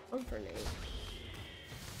a Stompernape.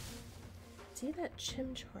 See that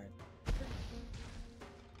Chimchar?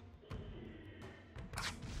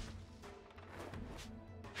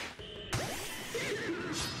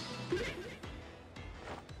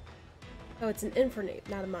 Oh, it's an Infernape,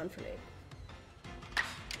 not a Monfernape.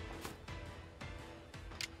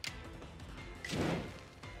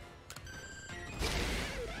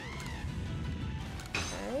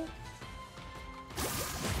 Okay.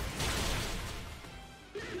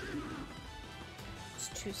 It's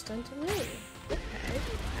too stunted me. Okay.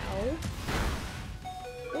 Ow.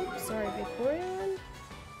 Oops, sorry, Vaporeon.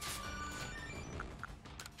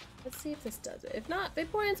 Let's see if this does it. If not,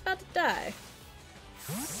 Vaporeon's about to die.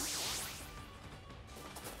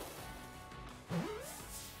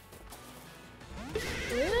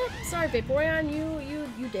 Sorry, Vaporeon,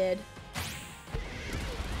 you dead. I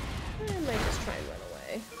might just try and run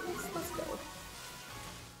away. Let's go.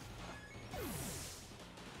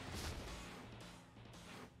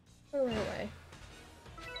 Run away.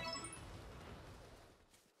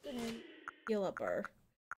 And heal up our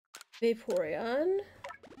Vaporeon.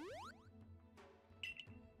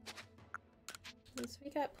 So we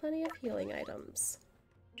got plenty of healing items.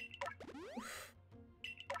 Oof.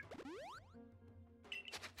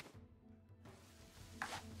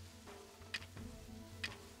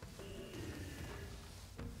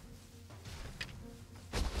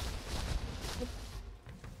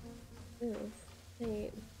 Ooh,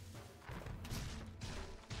 wait.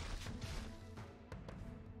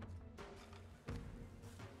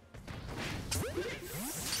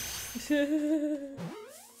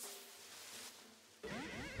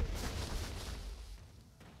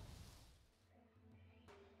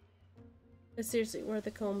 But seriously, where are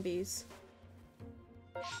the Combis?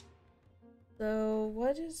 So,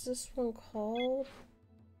 what is this one called?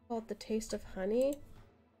 Called The Taste of Honey?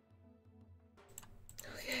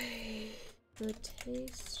 Okay. The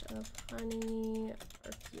taste of honey,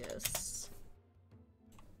 Arceus.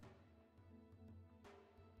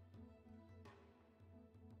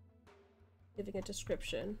 Giving a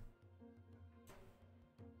description.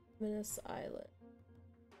 Menace Island.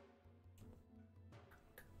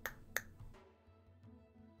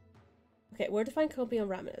 Okay, where to find Combi on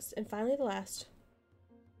Raminus. And finally the last.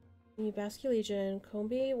 When you Basque Legion,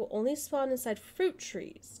 Combi will only spawn inside fruit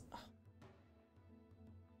trees. Oh.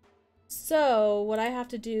 So, what I have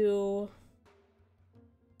to do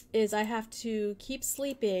is I have to keep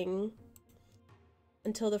sleeping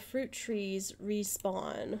until the fruit trees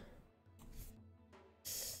respawn.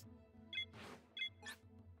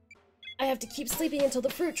 I have to keep sleeping until the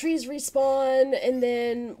fruit trees respawn and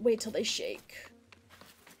then wait till they shake.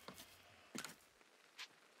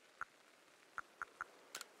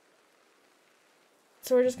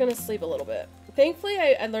 So we're just gonna sleep a little bit. Thankfully,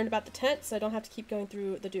 I learned about the tent, so I don't have to keep going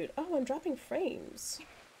through the dude. Oh, I'm dropping frames.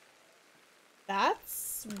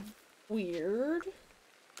 That's weird.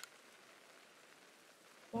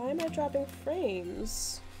 Why am I dropping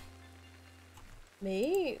frames?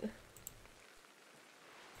 Mate?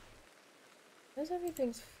 Because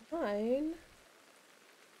everything's fine.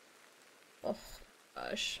 Oh,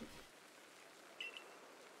 gosh.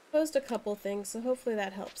 Posed a couple things, so hopefully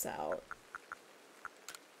that helps out.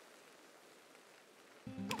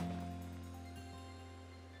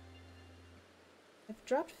 I've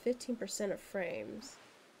dropped 15% of frames.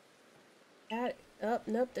 That, oh,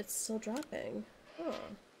 nope, that's still dropping. Huh.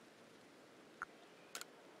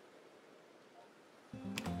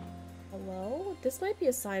 Hello? This might be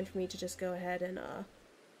a sign for me to just go ahead and,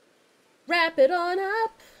 wrap it on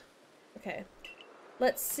up! Okay.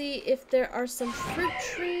 Let's see if there are some fruit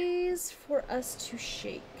trees for us to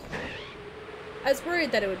shake. I was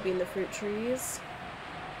worried that it would be in the fruit trees.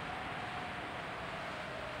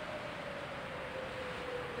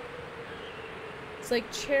 It's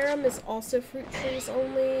like Cherum is also fruit trees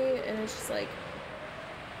only, and it's just like,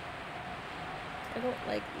 I don't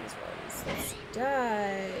like these ones. Let's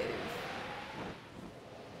dive.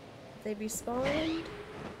 They respawned? It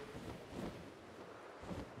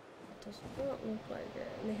does not look like it.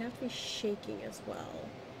 And they have to be shaking as well.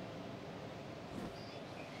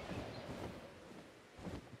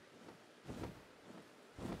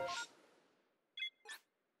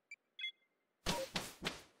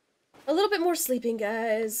 A little bit more sleeping,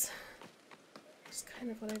 guys. Just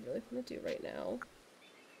kind of what I really want to do right now.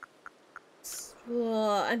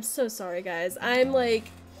 Ugh, I'm so sorry, guys. I'm like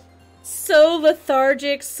so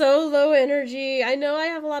lethargic, so low energy. I know I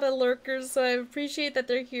have a lot of lurkers, so I appreciate that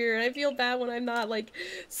they're here. And I feel bad when I'm not like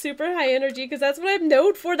super high energy because that's what I'm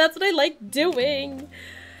known for. That's what I like doing.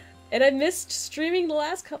 And I missed streaming the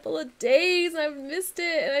last couple of days. I've missed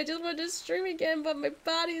it, and I just want to stream again, but my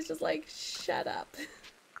body is just like, shut up.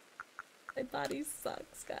 My body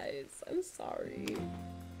sucks, guys. I'm sorry.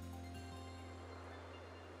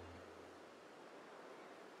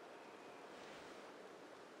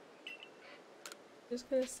 Just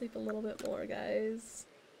gonna sleep a little bit more, guys.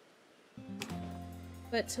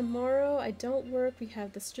 But tomorrow I don't work. We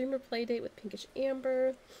have the streamer play date with Pinkish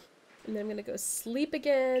Amber. And then I'm gonna go sleep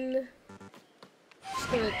again. Just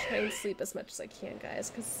gonna try and sleep as much as I can, guys,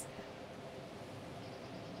 because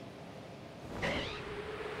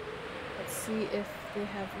let's see if they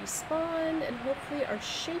have respawned and hopefully are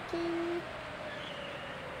shaking.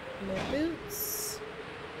 No boots.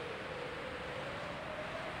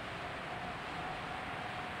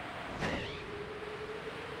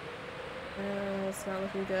 It's not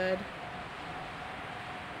looking good.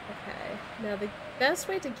 Okay, now the best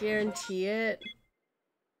way to guarantee it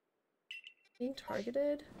being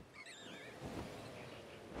targeted.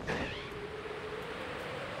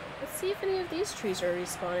 Let's see if any of these trees are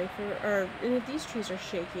respawning or any of these trees are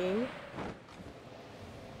shaking.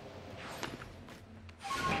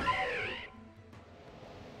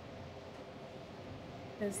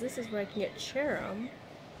 Because this is where I can get Cherum.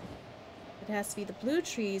 It has to be the blue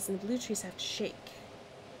trees, and the blue trees have to shake.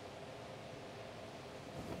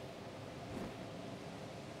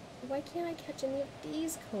 Why can't I catch any of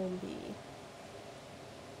these Combi?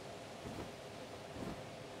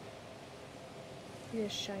 It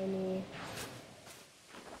is shiny.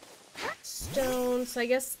 Stone. So I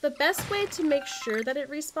guess the best way to make sure that it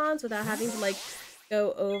respawns without having to like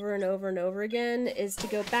go over and over and over again is to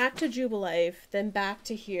go back to Jubilife, then back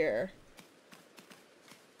to here.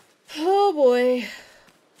 Oh boy.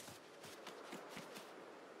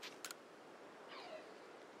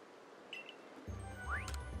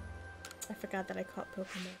 I forgot that I caught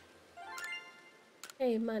Pokemon.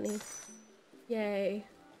 Hey, money. Yay.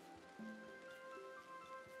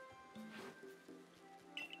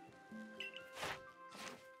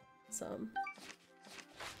 awesome.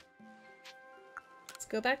 Let's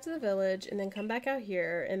go back to the village and then come back out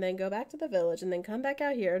here and then go back to the village and then come back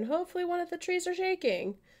out here and hopefully one of the trees are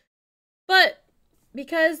shaking. But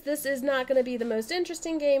because this is not going to be the most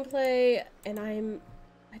interesting gameplay and I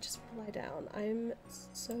just want to lie down. I'm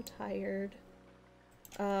so tired.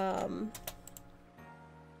 Go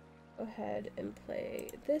ahead and play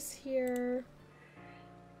this here.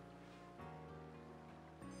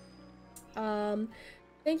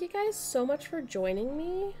 Thank you guys so much for joining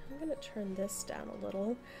me. I'm gonna turn this down a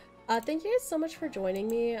little. Thank you guys so much for joining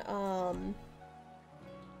me. I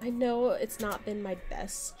know it's not been my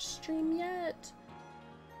best stream yet.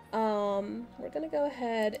 We're gonna go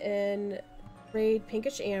ahead and raid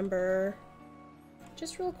Pinkish Amber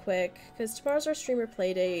just real quick because tomorrow's our streamer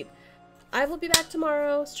playdate. I will be back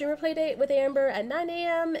tomorrow, streamer playdate with Amber at 9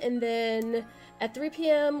 AM, and then at 3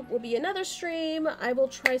 PM will be another stream. I will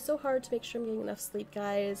try so hard to make sure I'm getting enough sleep,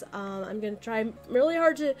 guys. I'm gonna try really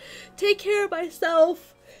hard to take care of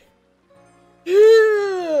myself.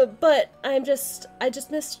 But I just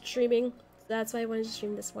missed streaming. So that's why I wanted to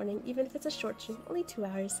stream this morning, even if it's a short stream, only 2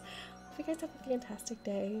 hours. Hope you guys have a fantastic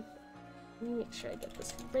day. Let me make sure I get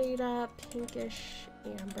this raid up, Pinkish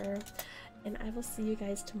Amber, and I will see you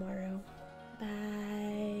guys tomorrow.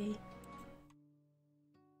 Bye.